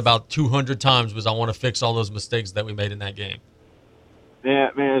watched it about 200 times because I want to fix all those mistakes that we made in that game?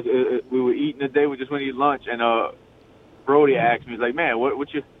 Yeah, man, we were eating today. We just went to eat lunch, and Brody asked me, he's like, man,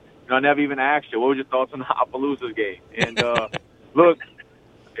 what you – I never even asked you, what was your thoughts on the Opelousas game? And, look,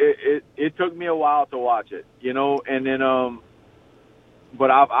 it took me a while to watch it, and then but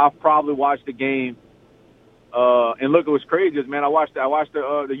I've probably watched the game. And, look, it was crazy, man. I watched the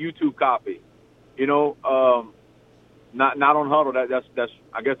YouTube copy, not on Huddle. That's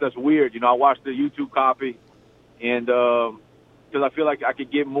I guess that's weird. I watched the YouTube copy, and because I feel like I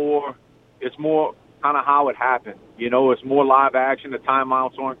could get more. It's more kind of how it happened. It's more live action. The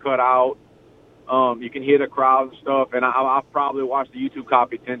timeouts aren't cut out. You can hear the crowd and stuff. And I've probably watched the YouTube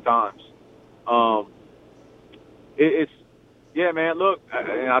copy 10 times. Yeah, man. Look,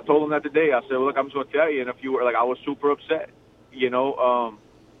 and I told him that today. I said, well, look, I'm just gonna tell you. And if you were I was super upset. And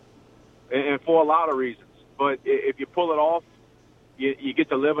for a lot of reasons. But if you pull it off, you get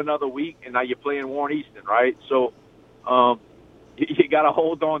to live another week, and now you're playing Warren Easton, right? So you got to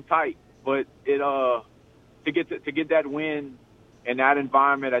hold on tight. But to get that win in that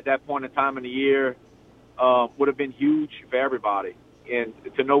environment at that point in time in the year would have been huge for everybody. And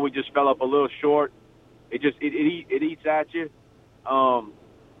to know we just fell up a little short, it eats at you. I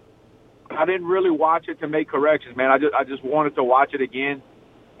didn't really watch it to make corrections, man. I just wanted to watch it again.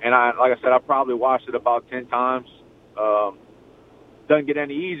 And like I said, I probably watched it about 10 times. Doesn't get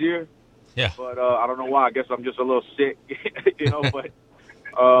any easier. Yeah. But I don't know why. I guess I'm just a little sick, But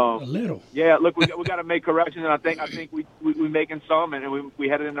a little. Yeah. Look, we got to make corrections, and I think we making some, and we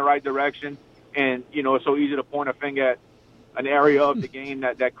headed in the right direction. And it's so easy to point a finger at an area of the game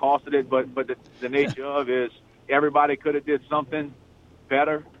that costed it. But the nature of is everybody could have did something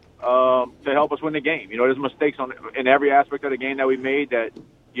better to help us win the game. There's mistakes in every aspect of the game that we made that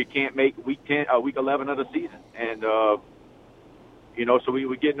you can't make week 11 of the season. And so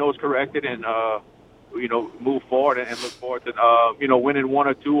we getting those corrected and move forward and look forward to winning one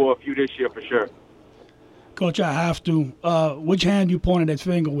or two or a few this year for sure. Coach, I have to. Which hand you pointed that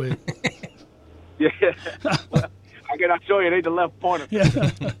finger with? Yeah, I cannot show you. They the left pointer.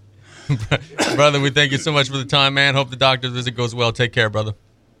 Yeah. Brother, we thank you so much for the time, man. Hope the doctor's visit goes well. Take care, brother.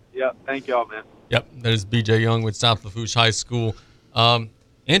 Yeah, thank y'all, man. Yep, that is BJ Young with South Lafourche High School.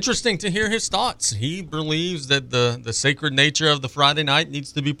 Interesting to hear his thoughts. He believes that the sacred nature of the Friday night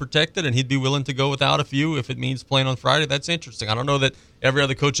needs to be protected, and he'd be willing to go without a few if it means playing on Friday. That's interesting. I don't know that every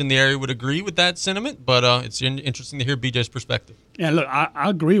other coach in the area would agree with that sentiment, but it's interesting to hear BJ's perspective. Yeah, look, I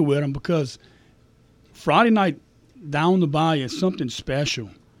agree with him because Friday night down the bayou is something special.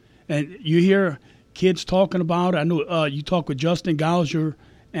 And you hear kids talking about it. I know you talk with Justin Gauger,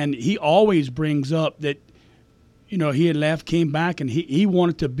 and he always brings up that, he had left, came back, and he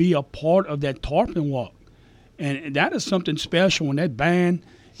wanted to be a part of that tarpon walk. And that is something special when that band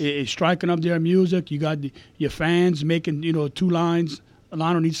is striking up their music. You got your fans making, two lines, a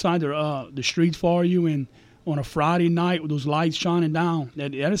line on each side of the street for you, and on a Friday night with those lights shining down.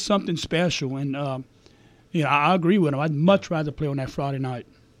 That is something special. And, I agree with him. I'd much rather play on that Friday night.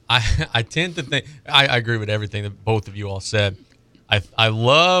 I tend to think I agree with everything that both of you all said. I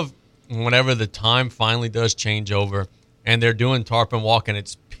love whenever the time finally does change over and they're doing tarpon walk and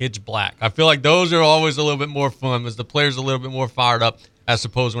it's pitch black. I feel like those are always a little bit more fun as the players are a little bit more fired up as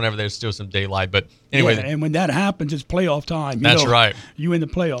opposed whenever there's still some daylight. But anyway. Yeah, and when that happens, it's playoff time. That's right. You in the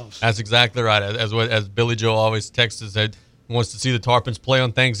playoffs. That's exactly right. As Billy Joe always texts us, that wants to see the Tarpons play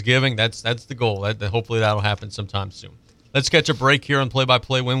on Thanksgiving. That's the goal. Hopefully that'll happen sometime soon. Let's catch a break here on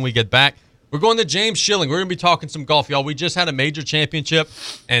Play-by-Play when we get back. We're going to James Schilling. We're going to be talking some golf, y'all. We just had a major championship,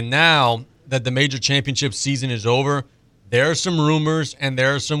 and now that the major championship season is over, there are some rumors and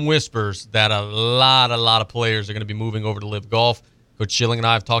there are some whispers that a lot of players are going to be moving over to Live Golf. Coach Schilling and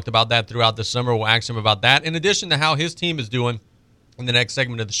I have talked about that throughout the summer. We'll ask him about that. In addition to how his team is doing in the next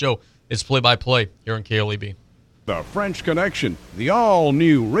segment of the show, it's Play-by-Play here on KLEB. The French Connection, the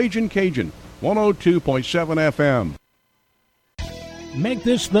all-new Ragin' Cajun, 102.7 FM. Make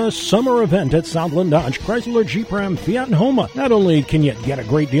this the summer event at Southland Dodge, Chrysler, Jeep, Ram, Fiat, and Homa. Not only can you get a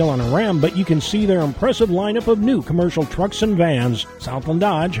great deal on a Ram, but you can see their impressive lineup of new commercial trucks and vans. Southland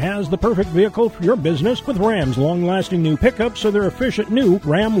Dodge has the perfect vehicle for your business with Ram's long-lasting new pickups or their efficient new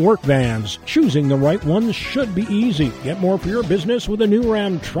Ram work vans. Choosing the right ones should be easy. Get more for your business with a new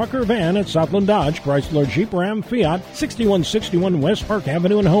Ram truck or van at Southland Dodge, Chrysler, Jeep, Ram, Fiat, 6161 West Park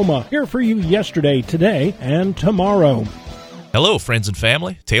Avenue in Homa. Here for you yesterday, today, and tomorrow. Hello, friends and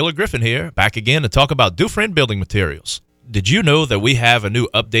family. Taylor Griffin here, back again to talk about Dufresne Building Materials. Did you know that we have a new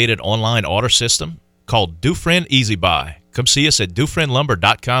updated online order system called Dufresne Easy Buy? Come see us at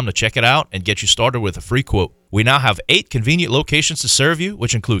DufresneLumber.com to check it out and get you started with a free quote. We now have 8 convenient locations to serve you,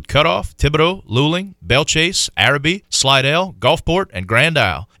 which include Cutoff, Thibodaux, Luling, Bellchase, Araby, Slidell, Gulfport, and Grand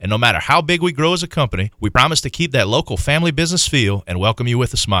Isle. And no matter how big we grow as a company, we promise to keep that local family business feel and welcome you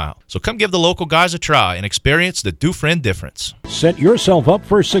with a smile. So come give the local guys a try and experience the Dufresne difference. Set yourself up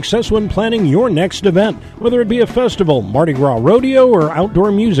for success when planning your next event. Whether it be a festival, Mardi Gras rodeo, or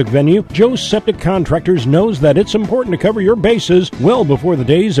outdoor music venue, Joe's Septic Contractors knows that it's important to cover your bases well before the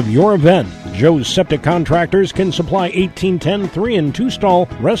days of your event. Joe's Septic Contractors can supply 1810 3- and 2-stall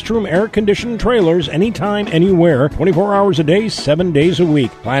restroom air-conditioned trailers anytime, anywhere, 24 hours a day, 7 days a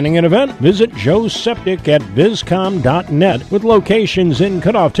week. Planning an event? Visit Joe's Septic at viscom.net with locations in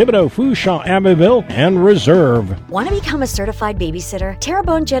Cutoff, Thibodaux, Fourchon, Abbeville, and Reserve. Want to become a certified babysitter?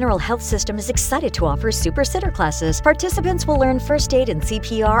 Terrebonne General Health System is excited to offer super sitter classes. Participants will learn first aid and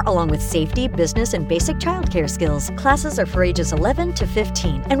CPR along with safety, business, and basic childcare skills. Classes are for ages 11 to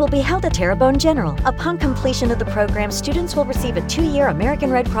 15 and will be held at Terrebonne General. Upon completion of the program, students will receive a 2-year American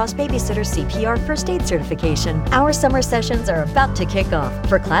Red Cross Babysitter CPR First Aid certification. Our summer sessions are about to kick off.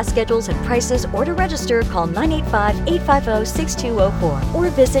 For class schedules and prices or to register, call 985-850-6204 or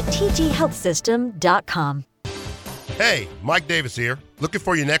visit tghealthsystem.com. Hey, Mike Davis here. Looking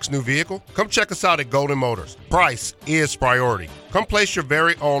for your next new vehicle? Come check us out at Golden Motors. Price is priority. Come place your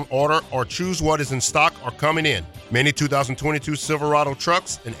very own order or choose what is in stock or coming in. Many 2022 Silverado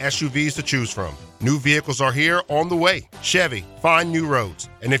trucks and SUVs to choose from. New vehicles are here on the way. Chevy, find new roads.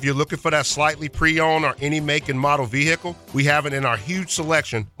 And if you're looking for that slightly pre-owned or any make and model vehicle, we have it in our huge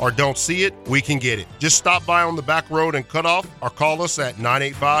selection, or don't see it, we can get it. Just stop by on the back road and cut off or call us at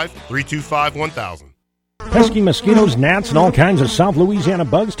 985-325-1000. Pesky mosquitoes, gnats, and all kinds of South Louisiana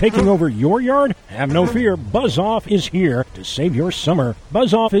bugs taking over your yard? Have no fear, Buzz Off is here to save your summer.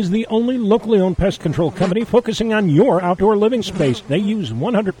 Buzz Off is the only locally owned pest control company focusing on your outdoor living space. They use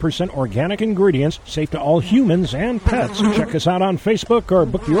 100% organic ingredients, safe to all humans and pets. Check us out on Facebook or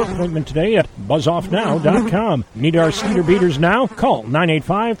book your appointment today at BuzzOffNow.com. Need our cedar beaters now? Call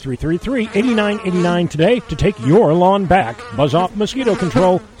 985-333-8989 today to take your lawn back. Buzz Off Mosquito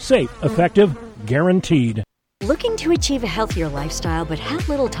Control. Safe, effective, guaranteed. Looking to achieve a healthier lifestyle but have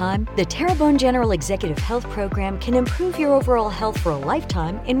little time? The Terrebonne General Executive Health Program can improve your overall health for a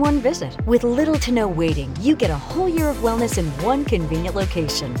lifetime in one visit. With little to no waiting, you get a whole year of wellness in one convenient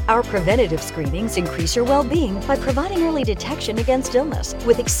location. Our preventative screenings increase your well-being by providing early detection against illness.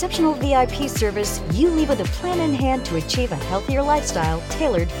 With exceptional VIP service, you leave with a plan in hand to achieve a healthier lifestyle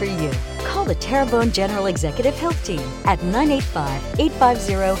tailored for you. Call the Terrebonne General Executive Health Team at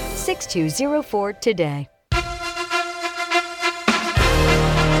 985-850-6204 today.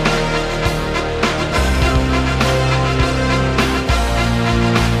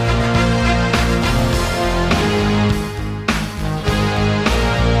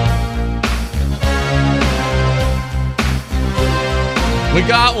 We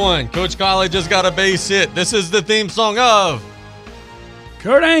got one. Coach Callais just got a base hit. This is the theme song of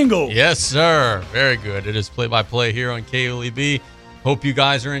Kurt Angle. Yes, sir. Very good. It is play-by-play here on KLEB. Hope you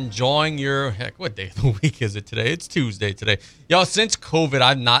guys are enjoying your, what day of the week is it today? It's Tuesday today. Y'all, since COVID,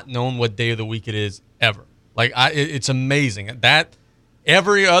 I've not known what day of the week it is ever. It's amazing. That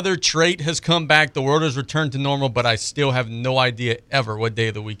every other trait has come back. The world has returned to normal, but I still have no idea ever what day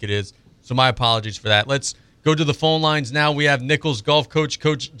of the week it is. So my apologies for that. Let's go to the phone lines now. We have Nicholls golf coach,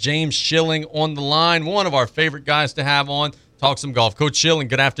 Coach James Schilling, on the line. One of our favorite guys to have on. Talk some golf. Coach Schilling,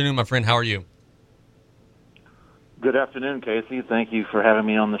 good afternoon, my friend. How are you? Good afternoon, Casey. Thank you for having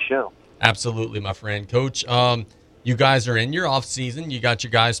me on the show. Absolutely, my friend. Coach, you guys are in your off season. You got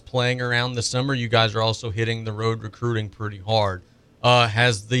your guys playing around the summer. You guys are also hitting the road recruiting pretty hard.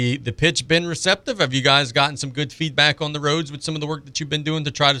 Has the pitch been receptive? Have you guys gotten some good feedback on the roads with some of the work that you've been doing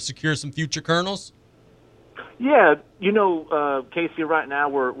to try to secure some future colonels? Yeah, Casey, right now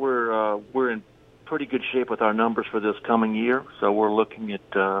we're in pretty good shape with our numbers for this coming year. So we're looking at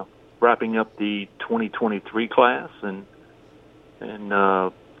wrapping up the 2023 class and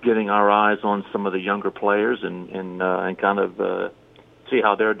getting our eyes on some of the younger players and kind of see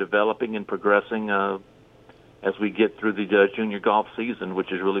how they're developing and progressing as we get through the junior golf season,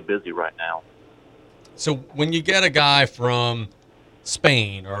 which is really busy right now. So when you get a guy from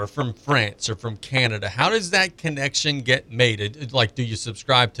Spain or from France or from Canada, how does that connection get made? Like, do you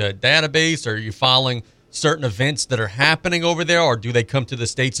subscribe to a database, or are you following certain events that are happening over there, or do they come to the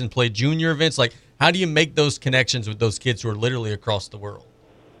States and play junior events? Like, how do you make those connections with those kids who are literally across the world?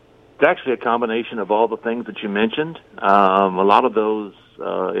 It's actually a combination of all the things that you mentioned. A lot of those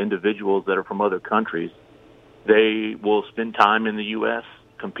individuals that are from other countries, they will spend time in the U.S.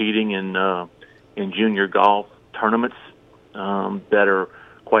 competing in junior golf tournaments that are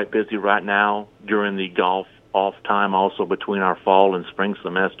quite busy right now during the golf off time. Also between our fall and spring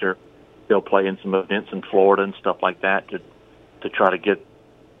semester, they'll play in some events in Florida and stuff like that to try to get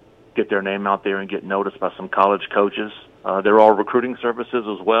their name out there and get noticed by some college coaches. There are recruiting services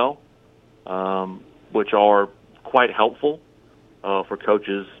as well, which are quite helpful for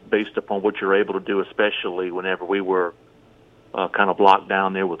coaches based upon what you're able to do, especially whenever we were kind of locked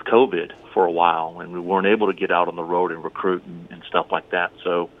down there with COVID for a while, and we weren't able to get out on the road and recruit and stuff like that.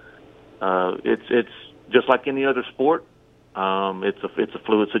 So it's just like any other sport. It's a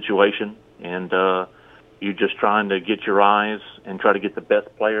fluid situation, and you're just trying to get your eyes and try to get the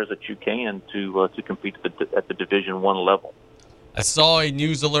best players that you can to compete at the Division I level. I saw a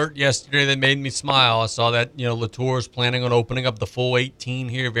news alert yesterday that made me smile. I saw that Lafourche is planning on opening up the full 18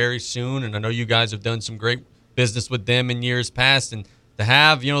 here very soon, and I know you guys have done some great business with them in years past, and to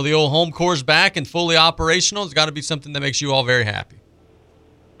have the old home course back and fully operational has got to be something that makes you all very happy.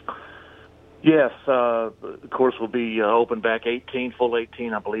 Yes, the course will be open back full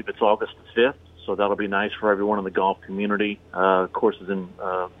 18. I believe it's August the 5th, so that'll be nice for everyone in the golf community. Courses and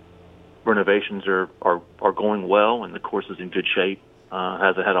renovations are going well, and the course is in good shape.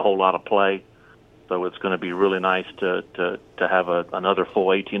 Hasn't had a whole lot of play. So it's going to be really nice to have another full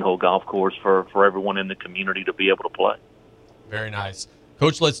 18-hole golf course for everyone in the community to be able to play. Very nice.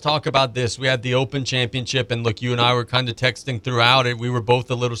 Coach, let's talk about this. We had the Open Championship, and look, you and I were kind of texting throughout it. We were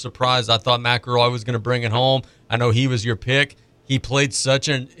both a little surprised. I thought McElroy was going to bring it home. I know he was your pick. He played such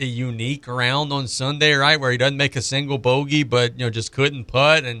a unique round on Sunday, right, where he doesn't make a single bogey, but just couldn't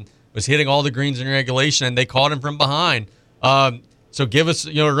putt and was hitting all the greens in regulation, and they caught him from behind. So give us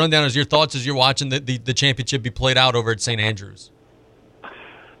a rundown as your thoughts as you're watching the championship be played out over at St. Andrews.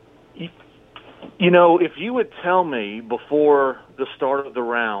 If you would tell me before the start of the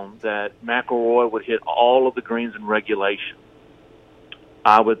round that McElroy would hit all of the greens in regulation,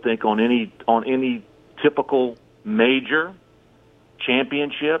 I would think on any typical major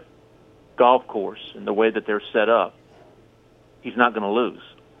championship golf course and the way that they're set up, he's not going to lose.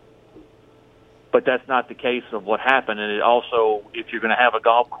 But that's not the case of what happened. And it also, if you're going to have a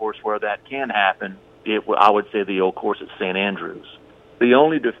golf course where that can happen, I would say the old course at St. Andrews. The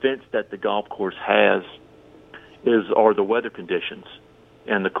only defense that the golf course has are the weather conditions.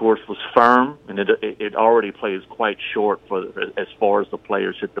 And the course was firm, and it already plays quite short as far as the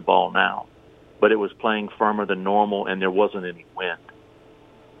players hit the ball now. But it was playing firmer than normal, and there wasn't any wind.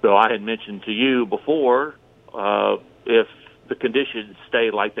 So I had mentioned to you before, if the conditions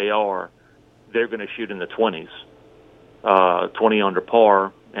stay like they are, they're going to shoot in the 20s, 20 under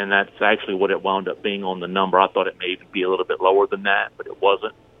par, and that's actually what it wound up being on the number. I thought it may even be a little bit lower than that, but it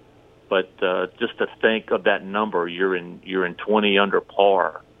wasn't. But just to think of that number, you're in 20 under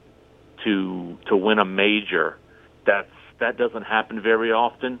par to win a major. That doesn't happen very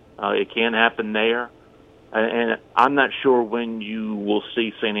often. It can happen there, and I'm not sure when you will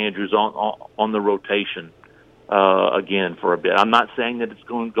see St. Andrews on the rotation again for a bit. I'm not saying that it's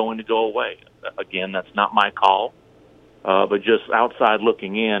going to go away. Again, that's not my call. But just outside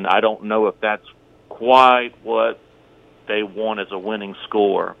looking in, I don't know if that's quite what they want as a winning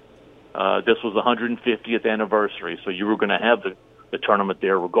score. This was the 150th anniversary, so you were going to have the tournament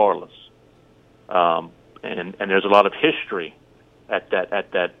there regardless. And there's a lot of history at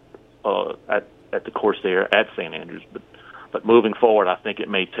the course there at St. Andrews. But moving forward, I think it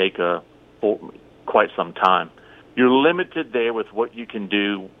may take quite some time. You're limited there with what you can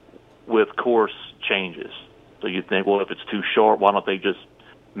do with course changes. So you think, well, if it's too short, why don't they just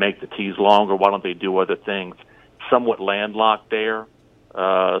make the tees longer? Why don't they do other things? Somewhat landlocked there.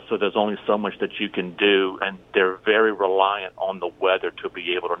 So there's only so much that you can do, and they're very reliant on the weather to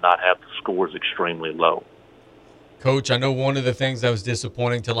be able to not have the scores extremely low. Coach, I know one of the things that was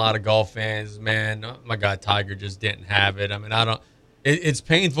disappointing to a lot of golf fans, man, my guy Tiger just didn't have it. I mean, it's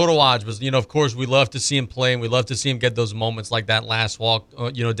painful to watch, but, of course, we love to see him play, and we love to see him get those moments like that last walk,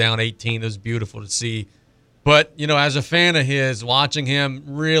 down 18. It was beautiful to see. But, as a fan of his, watching him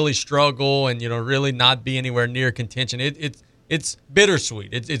really struggle and, really not be anywhere near contention, it's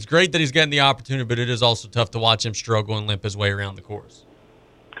bittersweet. It's great that he's getting the opportunity, but it is also tough to watch him struggle and limp his way around the course.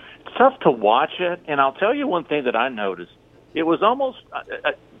 It's tough to watch it, and I'll tell you one thing that I noticed. It was almost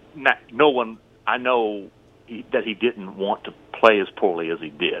no one I know that he didn't want to play as poorly as he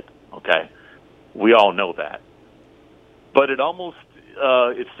did, okay? We all know that. But it almost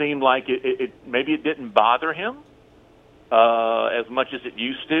it seemed like maybe it didn't bother him as much as it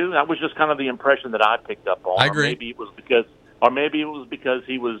used to. That was just kind of the impression that I picked up on. I agree. Or maybe it was because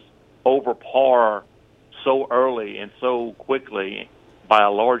he was over par so early and so quickly by a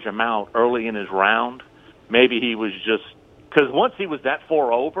large amount early in his round. Maybe he was just because once he was that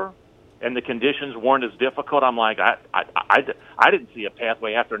far over and the conditions weren't as difficult, I'm like, I didn't see a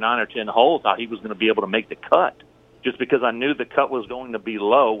pathway after 9 or 10 holes how he was going to be able to make the cut. Just because I knew the cut was going to be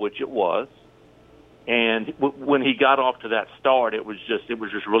low, which it was, and when he got off to that start, it was just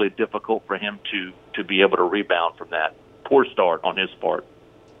really difficult for him to be able to rebound from that poor start on his part.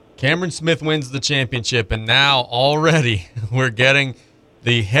 Cameron Smith wins the championship, and now already we're getting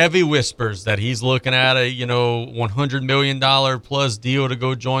the heavy whispers that he's looking at a $100 million plus deal to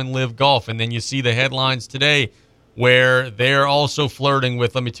go join Live Golf, and then you see the headlines today where they're also flirting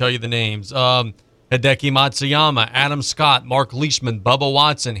with. Let me tell you the names. Hideki Matsuyama, Adam Scott, Mark Leishman, Bubba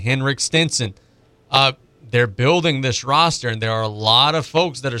Watson, Henrik Stenson. They're building this roster, and there are a lot of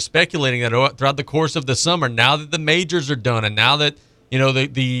folks that are speculating that throughout the course of the summer, now that the majors are done and now that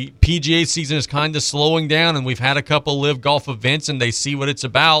the PGA season is kind of slowing down and we've had a couple Live Golf events and they see what it's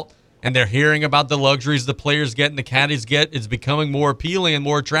about and they're hearing about the luxuries the players get and the caddies get, it's becoming more appealing and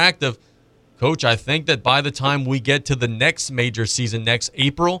more attractive. Coach, I think that by the time we get to the next major season next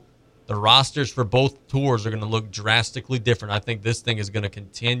April, the rosters for both tours are going to look drastically different. I think this thing is going to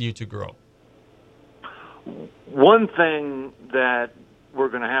continue to grow. One thing that we're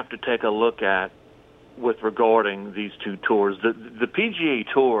going to have to take a look at with regarding these two tours, the PGA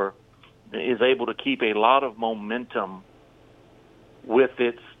Tour is able to keep a lot of momentum with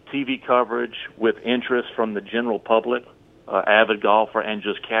its TV coverage, with interest from the general public, avid golfer, and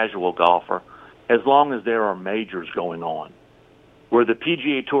just casual golfer, as long as there are majors going on. Where the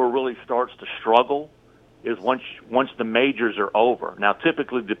PGA Tour really starts to struggle is once the majors are over. Now,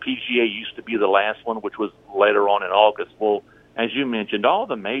 typically the PGA used to be the last one, which was later on in August. Well, as you mentioned, all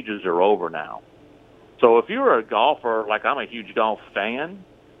the majors are over now. So if you're a golfer, like I'm a huge golf fan,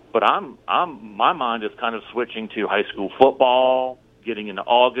 but my mind is kind of switching to high school football, getting into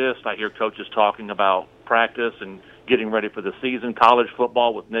August. I hear coaches talking about practice and getting ready for the season, college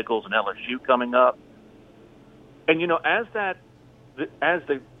football with Nicholls and LSU coming up. And, as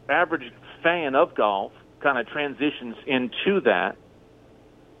the average fan of golf kind of transitions into that,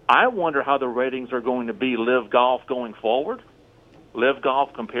 I wonder how the ratings are going to be Live Golf going forward. Live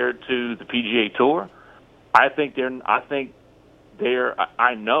Golf compared to the PGA Tour, I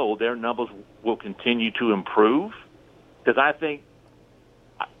know their numbers will continue to improve, because I think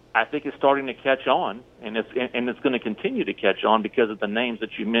it's starting to catch on, and it's going to continue to catch on because of the names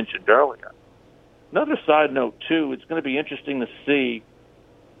that you mentioned earlier. Another side note too, it's going to be interesting to see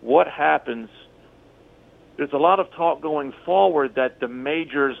what happens. There's a lot of talk going forward that the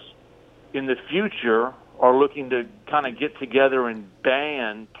majors in the future are looking to kind of get together and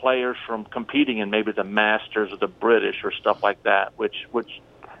ban players from competing in maybe the Masters or the British or stuff like that, which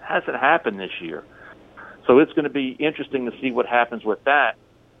hasn't happened this year. So it's going to be interesting to see what happens with that.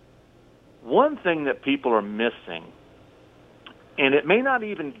 One thing that people are missing, and it may not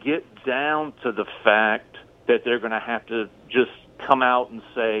even get down to the fact that they're going to have to just come out and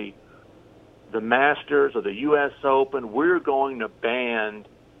say, the Masters or the U.S. Open, we're going to ban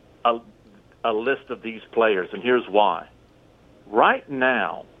a list of these players, and here's why. Right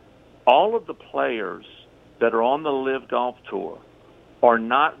now, all of the players that are on the Live Golf Tour are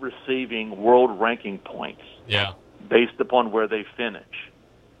not receiving world ranking points based upon where they finish.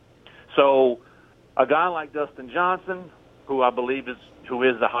 So a guy like Dustin Johnson, who I believe is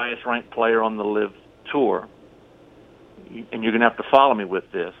the highest ranked player on the Live Tour, and you're going to have to follow me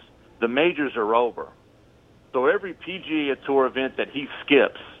with this, the majors are over. So every PGA Tour event that he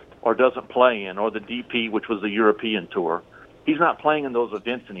skips or doesn't play in, or the DP, which was the European Tour, he's not playing in those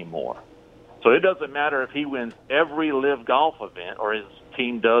events anymore. So it doesn't matter if he wins every Live Golf event, or his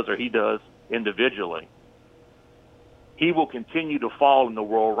team does, or he does individually. He will continue to fall in the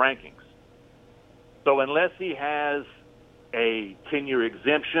world rankings. So unless he has a 10-year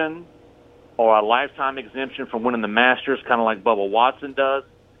exemption or a lifetime exemption from winning the Masters, kind of like Bubba Watson does,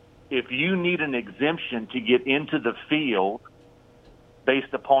 if you need an exemption to get into the field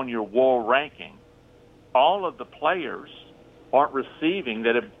based upon your world ranking, all of the players aren't receiving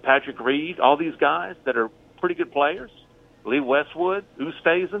that. Patrick Reed, all these guys that are pretty good players, Lee Westwood,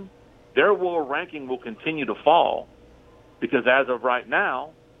 Oosthuizen, their world ranking will continue to fall because as of right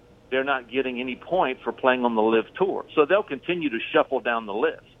now, they're not getting any points for playing on the Live Tour. So they'll continue to shuffle down the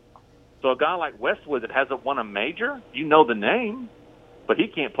list. So a guy like Westwood that hasn't won a major, you know the name, but he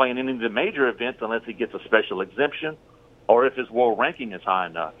can't play in any of the major events unless he gets a special exemption or if his world ranking is high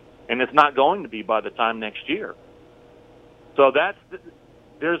enough. And it's not going to be by the time next year. So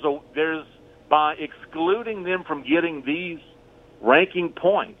there's by excluding them from getting these ranking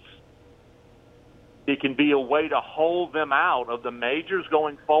points, it can be a way to hold them out of the majors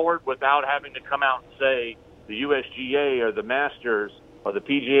going forward without having to come out and say the USGA or the Masters or the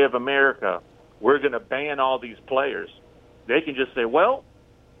PGA of America, we're going to ban all these players. They can just say, well,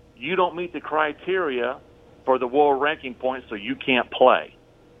 you don't meet the criteria for the world ranking points, so you can't play.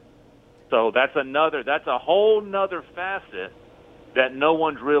 So that's a whole nother facet that no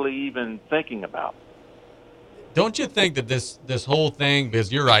one's really even thinking about. Don't you think that this whole thing,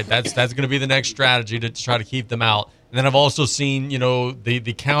 because you're right, that's going to be the next strategy to try to keep them out. And then I've also seen,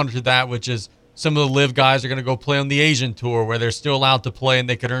 the counter to that, which is some of the Live guys are going to go play on the Asian Tour where they're still allowed to play and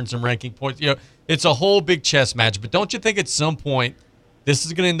they could earn some ranking points. It's a whole big chess match. But don't you think at some point this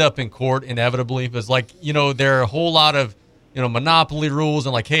is going to end up in court inevitably? Because, there are a whole lot of, monopoly rules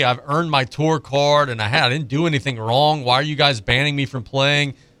and hey, I've earned my tour card and I didn't do anything wrong. Why are you guys banning me from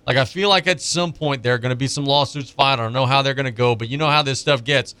playing? I feel like at some point there are going to be some lawsuits filed. I don't know how they're going to go, but you know how this stuff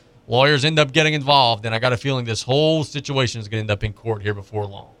gets. Lawyers end up getting involved, and I got a feeling this whole situation is going to end up in court here before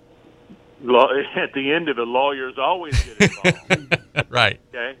long. At the end of it, lawyers always get involved. Right.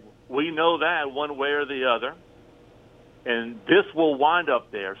 Okay? We know that one way or the other, and this will wind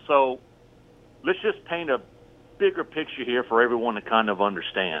up there. So let's just paint a bigger picture here for everyone to kind of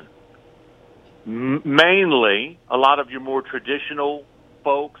understand. Mainly, a lot of your more traditional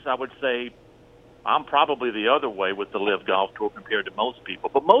folks, I would say, I'm probably the other way with the Live Golf Tour compared to most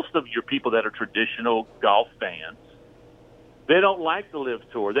people. But most of your people that are traditional golf fans, they don't like the Live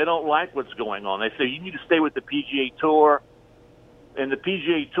Tour. They don't like what's going on. They say, you need to stay with the PGA Tour. And the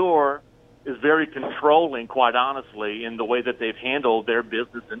PGA Tour is very controlling, quite honestly, in the way that they've handled their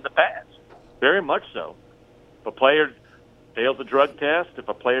business in the past. Very much so. If a player fails a drug test, if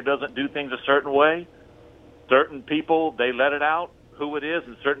a player doesn't do things a certain way, certain people, they let it out who it is,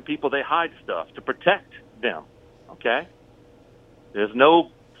 and certain people, they hide stuff to protect them, okay? There's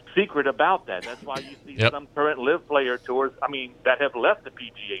no secret about that. That's why you see some current Live player tours, that have left the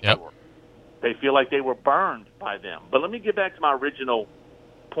PGA Tour. They feel like they were burned by them. But let me get back to my original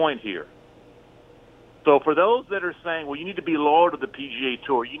point here. So for those that are saying, well, you need to be loyal to the PGA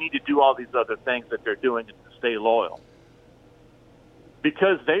Tour, you need to do all these other things that they're doing to stay loyal.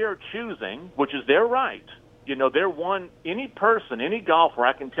 Because they are choosing, which is their right, any person, any golfer,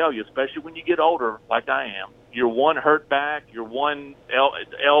 I can tell you, especially when you get older like I am, your one hurt back, your one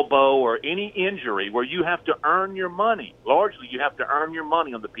elbow, or any injury where you have to earn your money. Largely, you have to earn your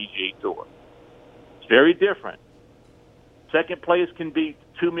money on the PGA Tour. It's very different. Second place can be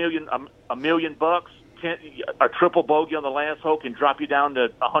 $2 million, $1 million bucks. A triple bogey on the last hole can drop you down to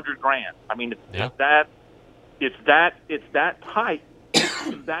 $100,000. I mean, it's that tight.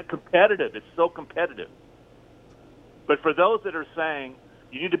 It's that competitive. It's so competitive. But for those that are saying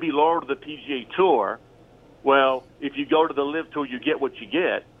you need to be loyal to the PGA Tour, well, if you go to the LIV Tour, you get what you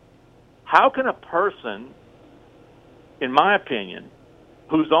get. How can a person, in my opinion,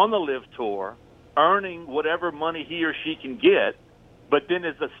 who's on the LIV Tour, earning whatever money he or she can get, but then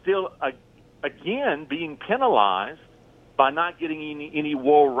is still again being penalized by not getting any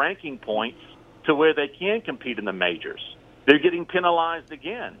world ranking points to where they can compete in the majors? They're getting penalized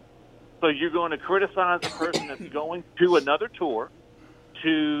again. So you're going to criticize a person that's going to another tour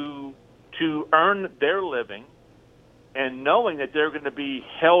to earn their living and knowing that they're going to be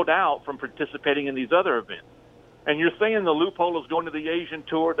held out from participating in these other events. And you're saying the loophole is going to the Asian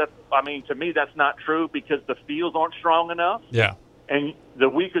Tour. To me, that's not true because the fields aren't strong enough. Yeah. And the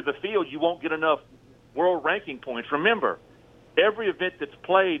weaker the field, you won't get enough world ranking points. Remember, every event that's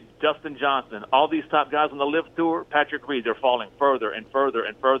played, Dustin Johnson, all these top guys on the LIV Tour, Patrick Reed, they're falling further and further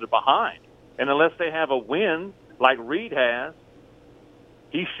and further behind. And unless they have a win like Reed has,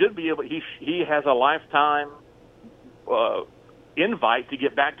 he should be able. He has a lifetime invite to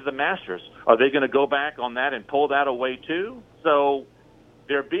get back to the Masters. Are they going to go back on that and pull that away too? So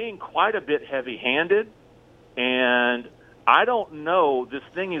they're being quite a bit heavy-handed, and I don't know. This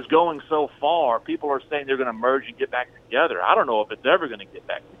thing is going so far. People are saying they're going to merge and get back together. I don't know if it's ever going to get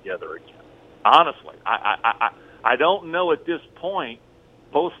back together again. Honestly, I don't know at this point.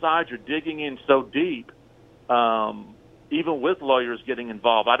 Both sides are digging in so deep, even with lawyers getting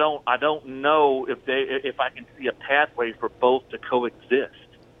involved. I don't know if I can see a pathway for both to coexist.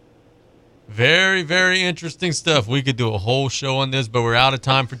 Very, very interesting stuff. We could do a whole show on this, but we're out of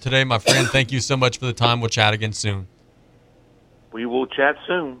time for today. My friend, thank you so much for the time. We'll chat again soon. We will chat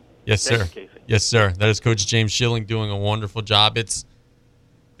soon. Yes, sir. Yes, sir. That is Coach James Schilling doing a wonderful job.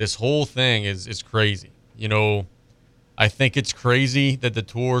 This whole thing is crazy. I think it's crazy that the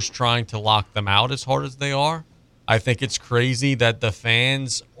tour's trying to lock them out as hard as they are. I think it's crazy that the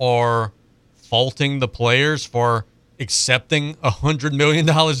fans are faulting the players for accepting $100 million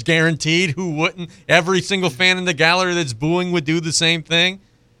guaranteed. Who wouldn't? Every single fan in the gallery that's booing would do the same thing.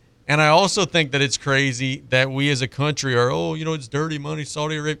 And I also think that it's crazy that we as a country are, it's dirty money,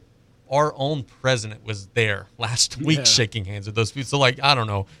 Saudi Arabia. Our own president was there last week shaking hands with those people. So, I don't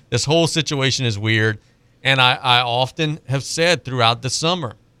know. This whole situation is weird. And I often have said throughout the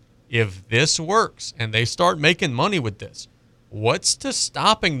summer, if this works and they start making money with this, what's to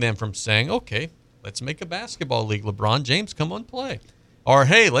stopping them from saying, okay, let's make a basketball league. LeBron James, come on, play. Or,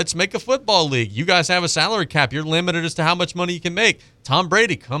 hey, let's make a football league. You guys have a salary cap. You're limited as to how much money you can make. Tom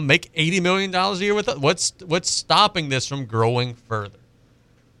Brady, come make $80 million a year with us. What's stopping this from growing further?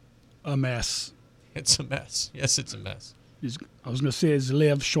 A mess. It's a mess. Yes, it's a mess. I was going to say it's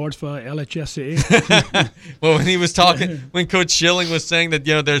LIV short for LHSA. Well, when Coach Schilling was saying that,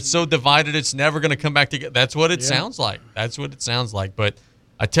 they're so divided it's never going to come back together, that's what it sounds like. That's what it sounds like. But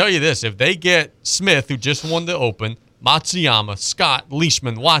I tell you this, if they get Smith, who just won the Open, Matsuyama, Scott,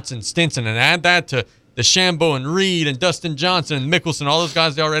 Leishman, Watson, Stinson, and add that to DeChambeau and Reed and Dustin Johnson and Mickelson, all those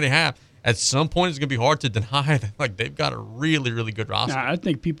guys they already have, at some point it's going to be hard to deny that they've got a really, really good roster. Now, I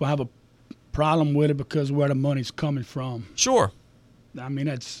think people have a problem with it because where the money's coming from. Sure. I mean,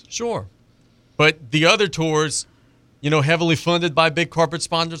 that's... Sure. But the other tours, heavily funded by big corporate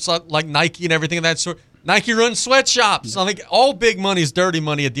sponsors like Nike and everything of that sort. Nike runs sweatshops. I think all big money is dirty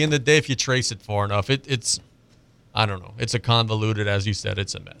money at the end of the day if you trace it far enough. It's, I don't know. It's a convoluted, as you said,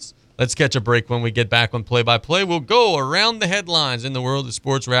 it's a mess. Let's catch a break. When we get back on Play-by-Play, we'll go around the headlines in the world of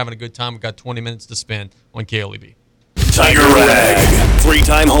sports. We're having a good time. We've got 20 minutes to spend on KLEB. Tiger Rag,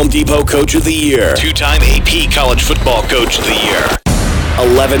 3-time Home Depot Coach of the Year, 2-time AP College Football Coach of the Year,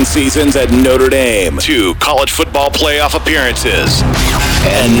 11 seasons at Notre Dame, 2 college football playoff appearances,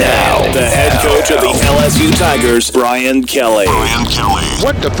 and now the head coach of the LSU Tigers, Brian Kelly.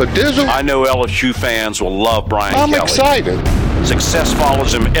 What the fadizzle? I know LSU fans will love Brian Kelly. I'm excited. Success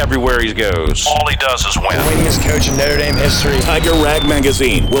follows him everywhere he goes. All he does is win. Winningest coach in Notre Dame history. Tiger Rag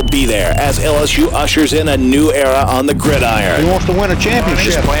Magazine will be there as LSU ushers in a new era on the gridiron. He wants to win a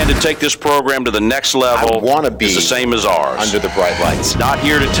championship. His plan to take this program to the next level is the same as ours. Under the bright lights. Not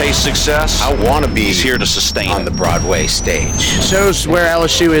here to taste success. I want to be He's here to sustain on the Broadway stage. Shows where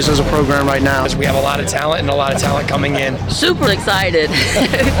LSU is as a program right now. We have a lot of talent and a lot of talent coming in. Super excited.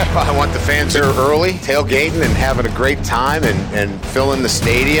 I want the fans there early, tailgating and having a great time and filling the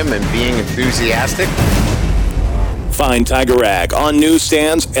stadium and being enthusiastic. Find Tiger Rag on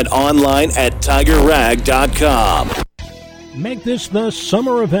newsstands and online at tigerrag.com. Make this the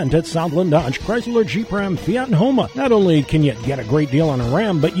summer event at Southland Dodge, Chrysler, Jeep, Ram, Fiat, and Homa. Not only can you get a great deal on a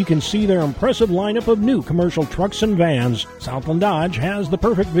Ram, but you can see their impressive lineup of new commercial trucks and vans. Southland Dodge has the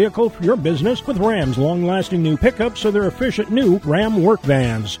perfect vehicle for your business with Ram's long-lasting new pickups or their efficient new Ram work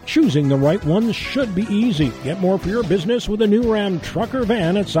vans. Choosing the right ones should be easy. Get more for your business with a new Ram truck or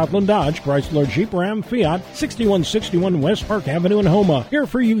van at Southland Dodge, Chrysler, Jeep, Ram, Fiat, 6161 West Park Avenue in Homa. Here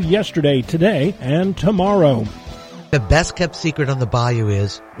for you yesterday, today, and tomorrow. The best-kept secret on the Bayou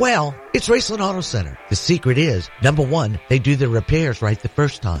is, well, it's Raceland Auto Center. The secret is, number 1, they do their repairs right the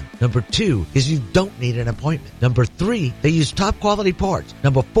first time. Number 2 is you don't need an appointment. Number 3, they use top-quality parts.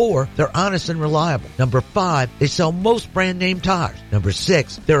 Number 4, they're honest and reliable. Number 5, they sell most brand-name tires. Number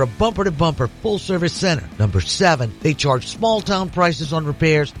 6, they're a bumper-to-bumper full-service center. Number 7, they charge small-town prices on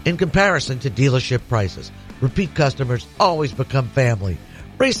repairs in comparison to dealership prices. Repeat customers always become family.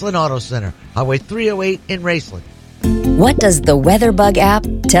 Raceland Auto Center, Highway 308 in Raceland. What does the WeatherBug app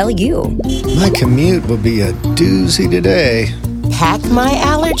tell you? My commute will be a doozy today. Pack my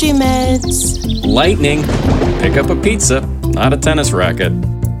allergy meds. Lightning. Pick up a pizza, not a tennis racket.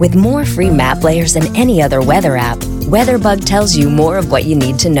 With more free map layers than any other weather app, WeatherBug tells you more of what you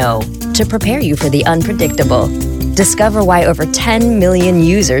need to know to prepare you for the unpredictable. Discover why over 10 million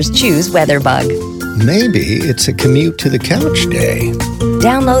users choose WeatherBug. Maybe it's a commute to the couch day.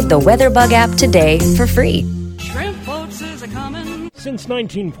 Download the WeatherBug app today for free. Since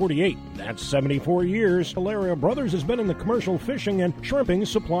 1948, that's 74 years, Hilario Brothers has been in the commercial fishing and shrimping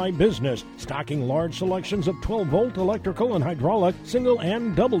supply business, stocking large selections of 12-volt electrical and hydraulic single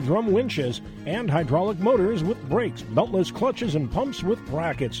and double drum winches, and hydraulic motors with brakes, beltless clutches, and pumps with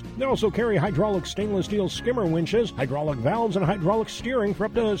brackets. They also carry hydraulic stainless steel skimmer winches, hydraulic valves, and hydraulic steering for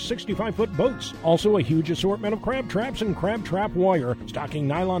up to 65-foot boats. Also a huge assortment of crab traps and crab trap wire, stocking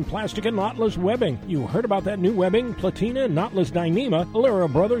nylon plastic and knotless webbing. You heard about that new webbing, Platina knotless Dyneema. Hilario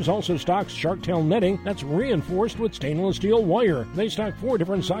Brothers also stocks shark-tail netting that's reinforced with stainless steel wire. They stock 4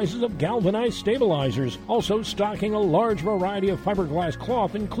 different sizes of galvanized stabilizers, also stocking a large variety of fiberglass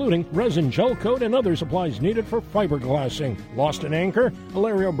cloth, including resin gel coat and other supplies needed for fiberglassing. Lost an anchor?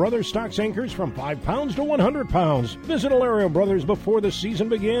 Hilario Brothers stocks anchors from 5 pounds to 100 pounds. Visit Hilario Brothers before the season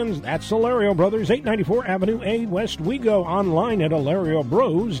begins. That's Hilario Brothers, 894 Avenue A, West Wego. Online at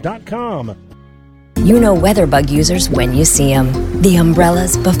hilariobros.com. You know WeatherBug users when you see them. The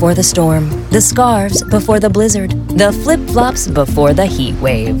umbrellas before the storm, the scarves before the blizzard, the flip-flops before the heat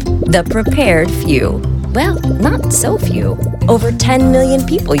wave, the prepared few. Well, not so few. Over 10 million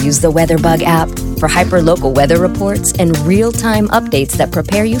people use the WeatherBug app for hyper-local weather reports and real-time updates that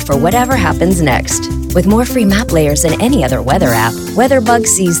prepare you for whatever happens next. With more free map layers than any other weather app, WeatherBug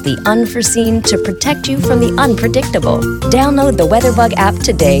sees the unforeseen to protect you from the unpredictable. Download the WeatherBug app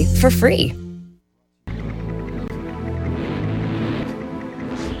today for free.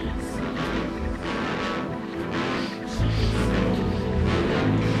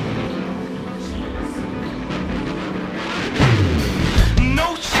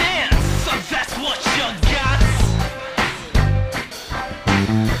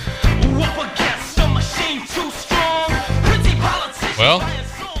 Well,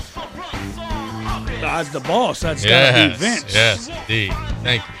 As the boss, that's got to be Vince. Yes, indeed.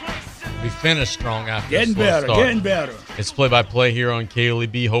 Thank you. We finished strong after Getting this better, start. getting better. It's play-by-play here on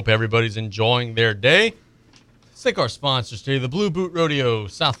KLEB. Hope everybody's enjoying their day. Let's thank our sponsors today, the Blue Boot Rodeo,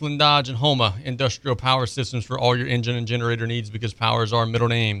 Southland Dodge, and Homa Industrial Power Systems for all your engine and generator needs because power is our middle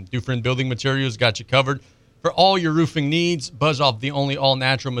name. Dufresne Building Materials got you covered for all your roofing needs. Buzz Off, the only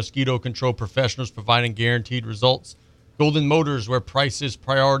all-natural mosquito control professionals providing guaranteed results. Golden Motors, where price is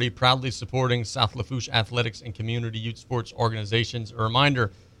priority, proudly supporting South Lafourche athletics and community youth sports organizations. A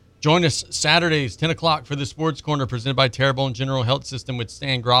reminder, join us Saturdays, 10 o'clock for the Sports Corner presented by Terrebonne General Health System with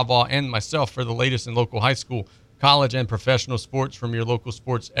Stan Gravaw and myself for the latest in local high school, college, and professional sports from your local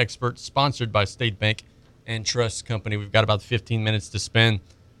sports experts, sponsored by State Bank and Trust Company. We've got about 15 minutes to spend.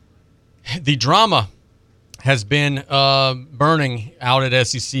 The drama has been burning out at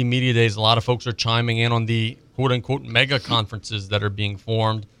SEC Media Days. A lot of folks are chiming in on the quote-unquote mega conferences that are being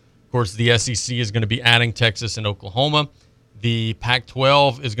formed. Of course, the SEC is going to be adding Texas and Oklahoma. The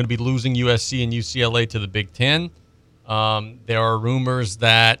Pac-12 is going to be losing USC and UCLA to the Big Ten. There are rumors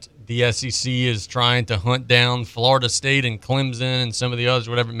that the SEC is trying to hunt down Florida State and Clemson and some of the others,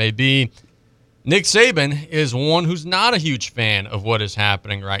 whatever it may be. Nick Saban is one who's not a huge fan of what is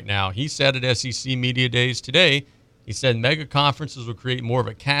happening right now. He said at SEC Media Days today, he said mega conferences will create more of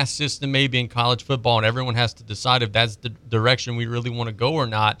a caste system maybe in college football, and everyone has to decide if that's the direction we really want to go or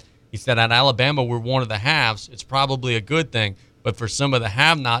not. He said at Alabama, we're one of the haves. It's probably a good thing, but for some of the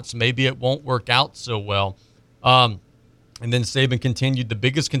have-nots, maybe it won't work out so well. And then Saban continued, the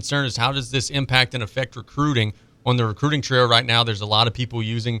biggest concern is how does this impact and affect recruiting? On the recruiting trail right now, there's a lot of people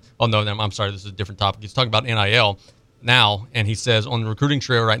using – I'm sorry, this is a different topic. He's talking about NIL now, and he says on the recruiting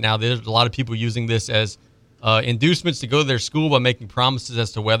trail right now, there's a lot of people using this as inducements to go to their school by making promises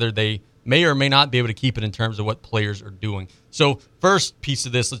as to whether they may or may not be able to keep it in terms of what players are doing. So first piece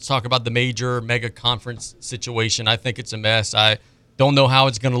of this, let's talk about the major mega conference situation. I think it's a mess. I don't know how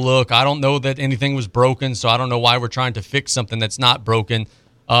it's going to look. I don't know that anything was broken, so I don't know why we're trying to fix something that's not broken.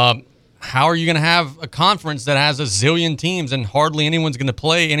 How are you going to have a conference that has a zillion teams and hardly anyone's going to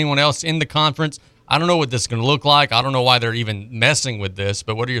play anyone else in the conference? I don't know what this is going to look like. I don't know why they're even messing with this,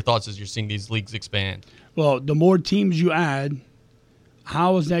 but what are your thoughts as you're seeing these leagues expand? Well, the more teams you add,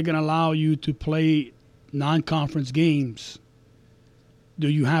 how is that going to allow you to play non-conference games? Do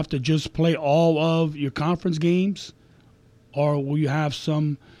you have to just play all of your conference games, or will you have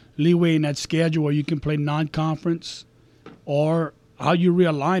some leeway in that schedule where you can play non-conference, or how you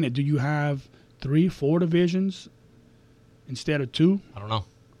realign it? Do you have 3, 4 divisions instead of 2? I don't know.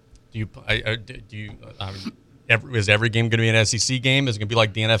 Is every game going to be an SEC game? Is it going to be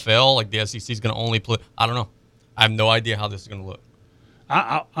like the NFL? Like the SEC is going to only play? I don't know. I have no idea how this is going to look.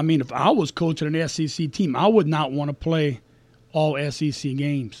 I mean, if I was coaching an SEC team, I would not want to play all SEC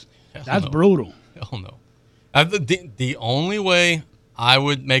games. That's brutal. Hell no. The only way I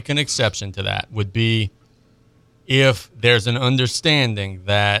would make an exception to that would be if there's an understanding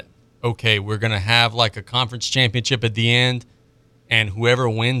that, okay, we're going to have like a conference championship at the end, and whoever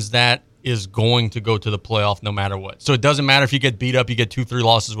wins that is going to go to the playoff no matter what. So it doesn't matter if you get beat up, you get 2-3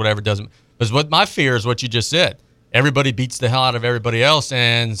 losses, whatever, it doesn't. Because what my fear is what you just said. Everybody beats the hell out of everybody else,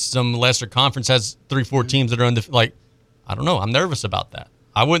 and some lesser conference has 3-4 teams that are like, I don't know. I'm nervous about that.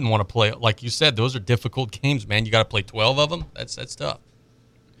 I wouldn't want to play, like you said, those are difficult games, man. You got to play 12 of them. That's tough.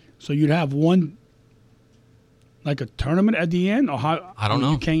 So you'd have one, like a tournament at the end, or how? I don't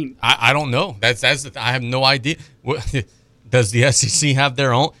know. You can't. I don't know. That's I have no idea. Does the SEC have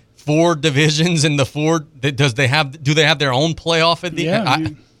their own 4 divisions in the 4? Do they have their own playoff at the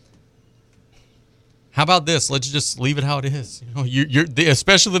end? How about this? Let's just leave it how it is. You're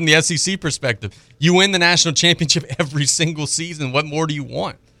especially from the SEC perspective. You win the national championship every single season. What more do you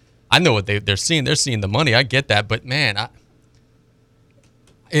want? I know what they're seeing. They're seeing the money. I get that, but man,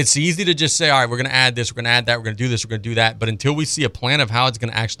 it's easy to just say, all right, we're going to add this, we're going to add that, we're going to do this, we're going to do that. But until we see a plan of how it's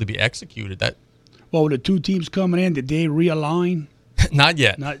going to actually be executed, Well, with the 2 teams coming in, did they realign? Not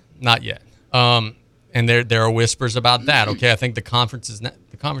yet. Not yet. And there are whispers about that. Okay, I think the conference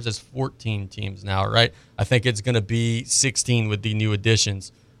has 14 teams now, right? I think it's going to be 16 with the new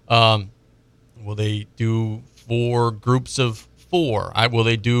additions. Will they do 4 groups of 4? Will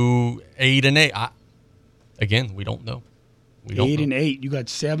they do 8 and 8? Again, we don't know. 8 and 8. You got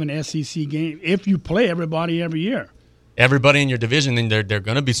 7 SEC games. If you play everybody every year. Everybody in your division, then there are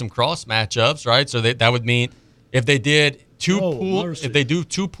going to be some cross matchups, right? So that would mean if they did if they do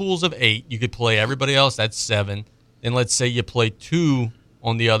 2 pools of 8, you could play everybody else. That's 7. Then let's say you play 2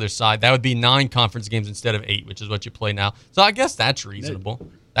 on the other side. That would be 9 conference games instead of 8, which is what you play now. So I guess that's reasonable.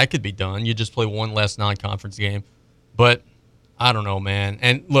 That could be done. You just play 1 less non-conference game. But I don't know, man.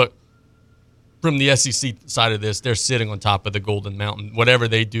 And look, from the SEC side of this, they're sitting on top of the Golden Mountain. Whatever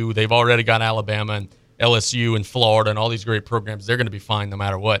they do, they've already got Alabama and LSU and Florida and all these great programs. They're going to be fine no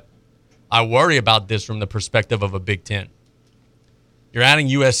matter what. I worry about this from the perspective of a Big Ten. You're adding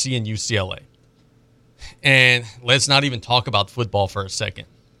USC and UCLA. And let's not even talk about football for a second.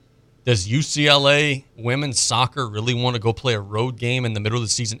 Does UCLA women's soccer really want to go play a road game in the middle of the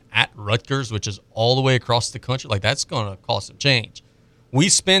season at Rutgers, which is all the way across the country? Like, that's going to cost some change. We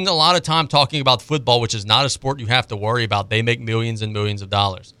spend a lot of time talking about football, which is not a sport you have to worry about. They make millions and millions of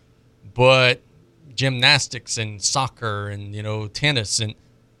dollars. But gymnastics and soccer and, tennis, and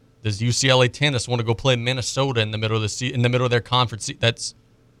does UCLA tennis want to go play Minnesota in the middle of their conference?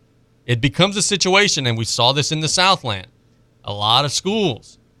 It becomes a situation, and we saw this in the Southland. A lot of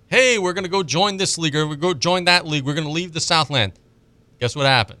schools, hey, we're going to go join this league or we go join that league. We're going to leave the Southland. Guess what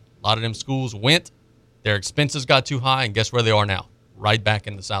happened? A lot of them schools went, Their expenses got too high, and guess where they are now? Right back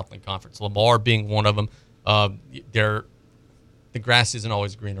in the Southland Conference. Lamar being one of them. The grass isn't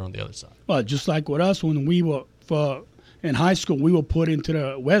always greener on the other side. Well, just like with us, when we were in high school, we were put into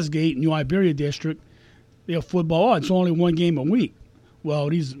the Westgate, New Iberia district. Their football, it's only one game a week. Well,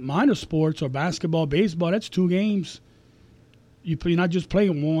 these minor sports or basketball, baseball, that's 2 games. You're not just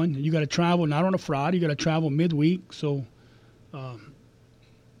playing one. You got to travel not on a Friday. You got to travel midweek. So,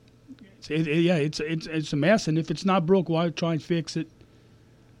 it's a mess. And if it's not broke, why try and fix it?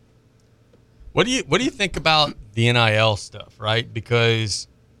 What do you think about the NIL stuff, right? Because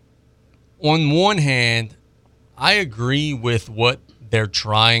on one hand, I agree with what they're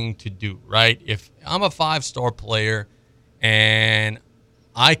trying to do, right? If I'm a 5-star player and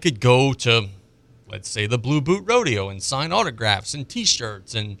I could go to, let's say, the Blue Boot Rodeo and sign autographs and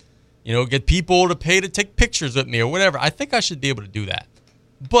T-shirts and, get people to pay to take pictures with me or whatever, I think I should be able to do that.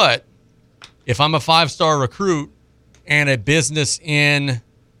 But if I'm a 5-star recruit and a business in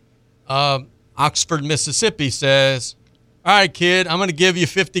Oxford, Mississippi says, all right, kid, I'm going to give you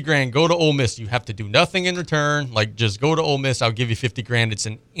 $50,000. Go to Ole Miss. You have to do nothing in return. Like, just go to Ole Miss. I'll give you $50,000. It's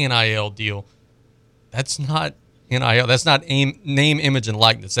an NIL deal. That's not NIL. That's not name, image, and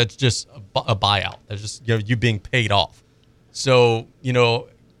likeness. That's just a buyout. That's just you being paid off. So,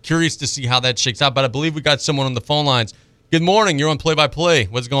 curious to see how that shakes out. But I believe we got someone on the phone lines. Good morning. You're on Play-by-Play.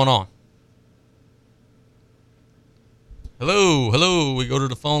 What's going on? Hello. We go to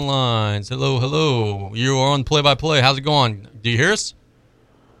the phone lines. Hello. You are on Play-by-Play. How's it going? Do you hear us?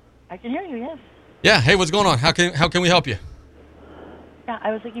 I can hear you, yes. Yeah. Hey, what's going on? How can we help you? Yeah,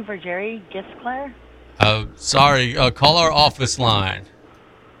 I was looking for Jerry Gisclair. Sorry. Call our office line.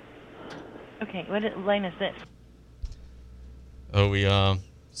 Okay, what line is this? Oh,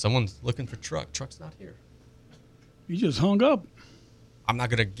 someone's looking for Truck. Truck's not here. You just hung up. I'm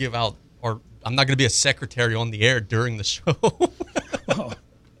not gonna give out, or I'm not gonna be a secretary on the air during the show.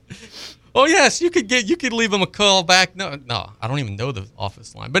 Oh yes, you could leave him a call back. No, I don't even know the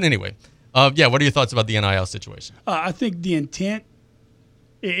office line. But anyway, what are your thoughts about the NIL situation? I think the intent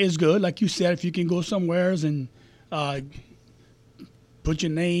is good. Like you said, if you can go somewheres and put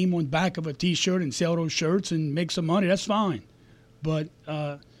your name on the back of a T-shirt and sell those shirts and make some money, that's fine. But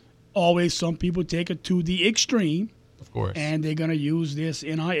always some people take it to the extreme. Of course. And they're going to use this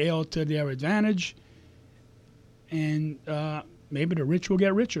NIL to their advantage. And maybe the rich will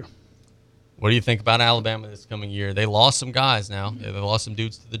get richer. What do you think about Alabama this coming year? They lost some guys now. They lost some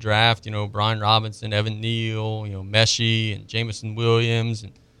dudes to the draft. Brian Robinson, Evan Neal, Meshie, and Jamison Williams.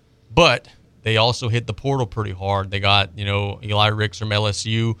 But they also hit the portal pretty hard. They got, Eli Ricks from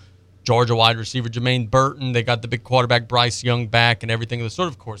LSU, Georgia wide receiver Jermaine Burton. They got the big quarterback Bryce Young back and everything of the sort.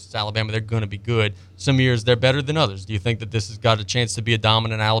 Of course, it's Alabama. They're going to be good. Some years they're better than others. Do you think that this has got a chance to be a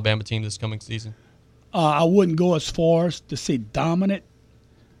dominant Alabama team this coming season? I wouldn't go as far as to say dominant,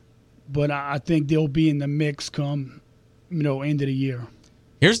 but I think they'll be in the mix come, end of the year.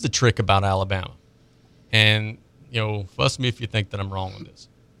 Here's the trick about Alabama. And, fuss me if you think that I'm wrong on this.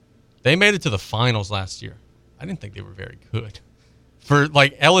 They made it to the finals last year. I didn't think they were very good. For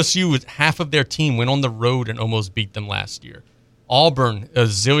LSU, half of their team went on the road and almost beat them last year. Auburn, a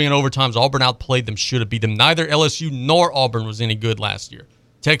zillion overtimes. Auburn outplayed them, should have beat them. Neither LSU nor Auburn was any good last year.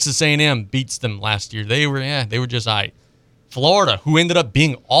 Texas A&M beats them last year. They were just all right. Florida, who ended up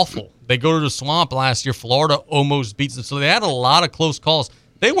being awful. They go to the Swamp last year. Florida almost beats them. So they had a lot of close calls.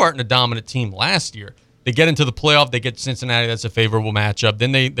 They weren't a dominant team last year. They get into the playoff. They get Cincinnati. That's a favorable matchup.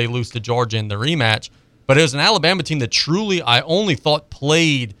 Then they lose to Georgia in the rematch. But it was an Alabama team that truly I only thought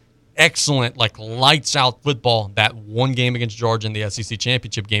played excellent, lights-out football that one game against Georgia in the SEC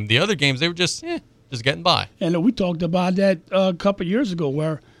championship game. The other games, they were just getting by. And we talked about that a couple of years ago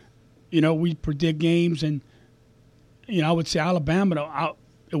where, we predict games and, I would say Alabama,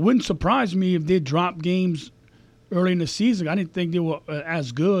 it wouldn't surprise me if they dropped games early in the season. I didn't think they were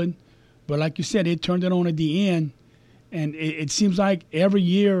as good. But like you said, they turned it on at the end. And it seems like every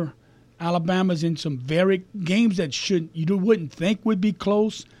year Alabama's in some very games that you wouldn't think would be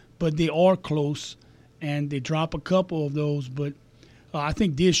close, but they are close. And they drop a couple of those. But I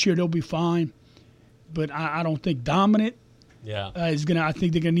think this year they'll be fine. But I don't think dominant. Yeah, I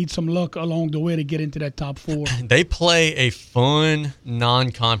think they're gonna need some luck along the way to get into that top 4. They play a fun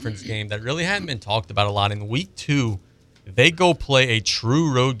non-conference game that really hadn't been talked about a lot. In week 2, they go play a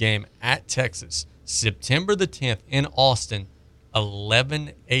true road game at Texas, September the 10th in Austin,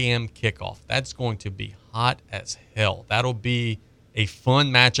 11 a.m. kickoff. That's going to be hot as hell. That'll be a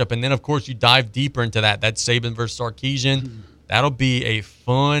fun matchup. And then, of course, you dive deeper into that. That's Saban versus Sarkisian. That'll be a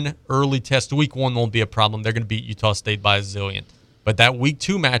fun early test. Week 1 won't be a problem. They're going to beat Utah State by a zillion. But that week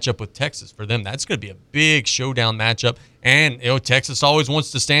 2 matchup with Texas, for them, that's going to be a big showdown matchup. And, Texas always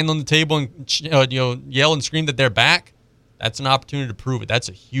wants to stand on the table and, yell and scream that they're back. That's an opportunity to prove it. That's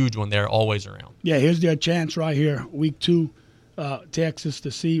a huge one. They're always around. Yeah, here's their chance right here, week 2, Texas,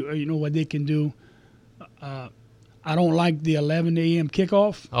 to see, what they can do. I don't like the 11 a.m.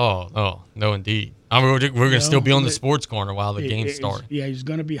 kickoff. Oh, no, indeed. We're going to still be on the sports corner while the game's starting. Yeah, it's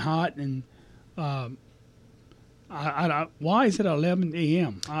going to be hot. And why is it 11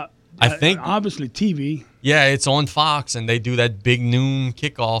 a.m.? I think obviously TV. Yeah, it's on Fox, and they do that big noon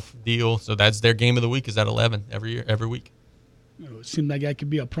kickoff deal. So that's their game of the week is at 11 every week. It seems like that could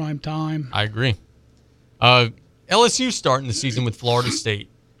be a prime time. I agree. LSU starting the season with Florida State,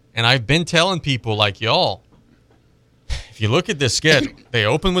 and I've been telling people like y'all, if you look at this schedule, they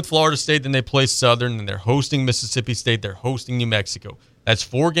open with Florida State, then they play Southern, and they're hosting Mississippi State, they're hosting New Mexico. That's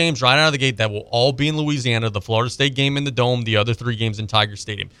 4 games right out of the gate that will all be in Louisiana. The Florida State game in the Dome, the other 3 games in Tiger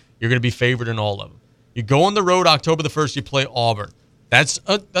Stadium. You're going to be favored in all of them. You go on the road October the 1st, you play Auburn. That's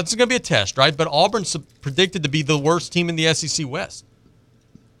going to be a test, right? But Auburn's predicted to be the worst team in the SEC West.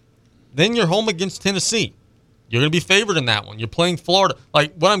 Then you're home against Tennessee. You're going to be favored in that one. You're playing Florida.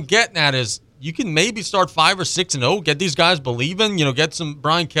 Like, what I'm getting at is you can maybe start 5 or 6-0, get these guys believing, get some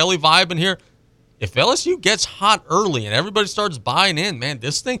Brian Kelly vibe in here. If LSU gets hot early and everybody starts buying in, man,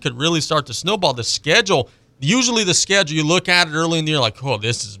 this thing could really start to snowball. The schedule, usually the schedule, you look at it early in the year like, oh,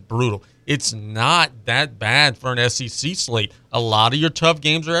 this is brutal. It's not that bad for an SEC slate. A lot of your tough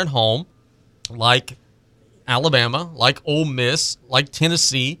games are at home, like Alabama, like Ole Miss, like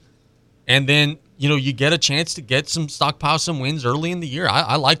Tennessee. And then, you get a chance to get stockpile some wins early in the year.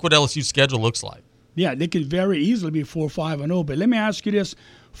 I like what LSU's schedule looks like. Yeah, they could very easily be 4-5-0. But let me ask you this.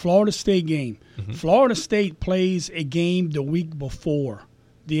 Florida State game. Mm-hmm. Florida State plays a game the week before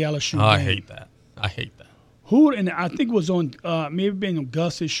the LSU game. I hate that. And I think it was on maybe been on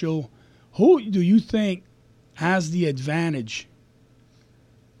Gus's show. Who do you think has the advantage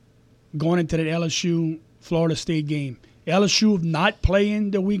going into the LSU Florida State game? LSU not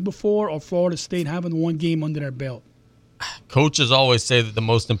playing the week before, or Florida State having one game under their belt? Coaches always say that the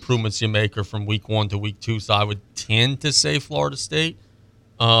most improvements you make are from week 1 to week 2, so I would tend to say Florida State.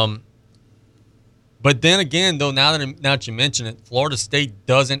 But then again, though, now that you mention it, Florida State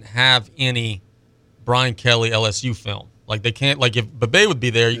doesn't have any Brian Kelly LSU film. Like, they can't, like, if Bebe would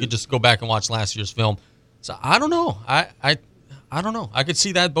be there, you could just go back and watch last year's film. So I don't know. I don't know. I could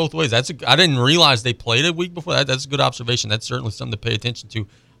see that both ways. I didn't realize they played a week before. That's a good observation. That's certainly something to pay attention to.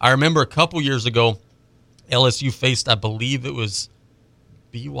 I remember a couple years ago, LSU faced, I believe it was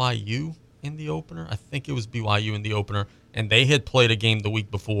BYU in the opener. I think it was BYU in the opener. And they had played a game the week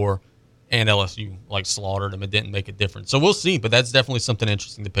before, and LSU, slaughtered them. It didn't make a difference. So we'll see, but that's definitely something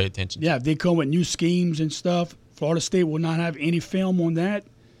interesting to pay attention to. Yeah, if they come with new schemes and stuff, Florida State will not have any film on that.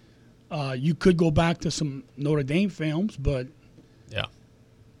 You could go back to some Notre Dame films, but... Yeah.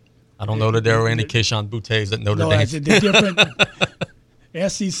 I don't know that there were any Keyshawn Bouttes at Notre Dame. They're different.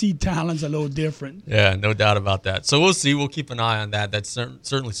 SEC talent's a little different. Yeah, no doubt about that. So we'll see. We'll keep an eye on that. That's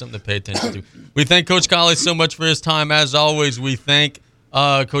certainly something to pay attention to. We thank Coach Callais so much for his time. As always, we thank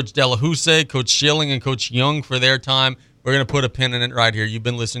Coach Delahoussaye, Coach Schilling, and Coach Young for their time. We're going to put a pin in it right here. You've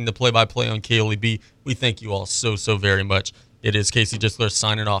been listening to Play-by-Play on KLEB. We thank you all so, so very much. It is Casey Gisler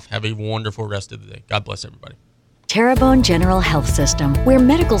signing off. Have a wonderful rest of the day. God bless everybody. Terrebonne General Health System, where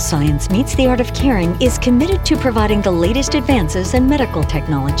medical science meets the art of caring, is committed to providing the latest advances in medical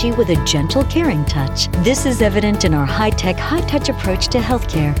technology with a gentle, caring touch. This is evident in our high-tech, high-touch approach to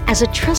healthcare. As a trusted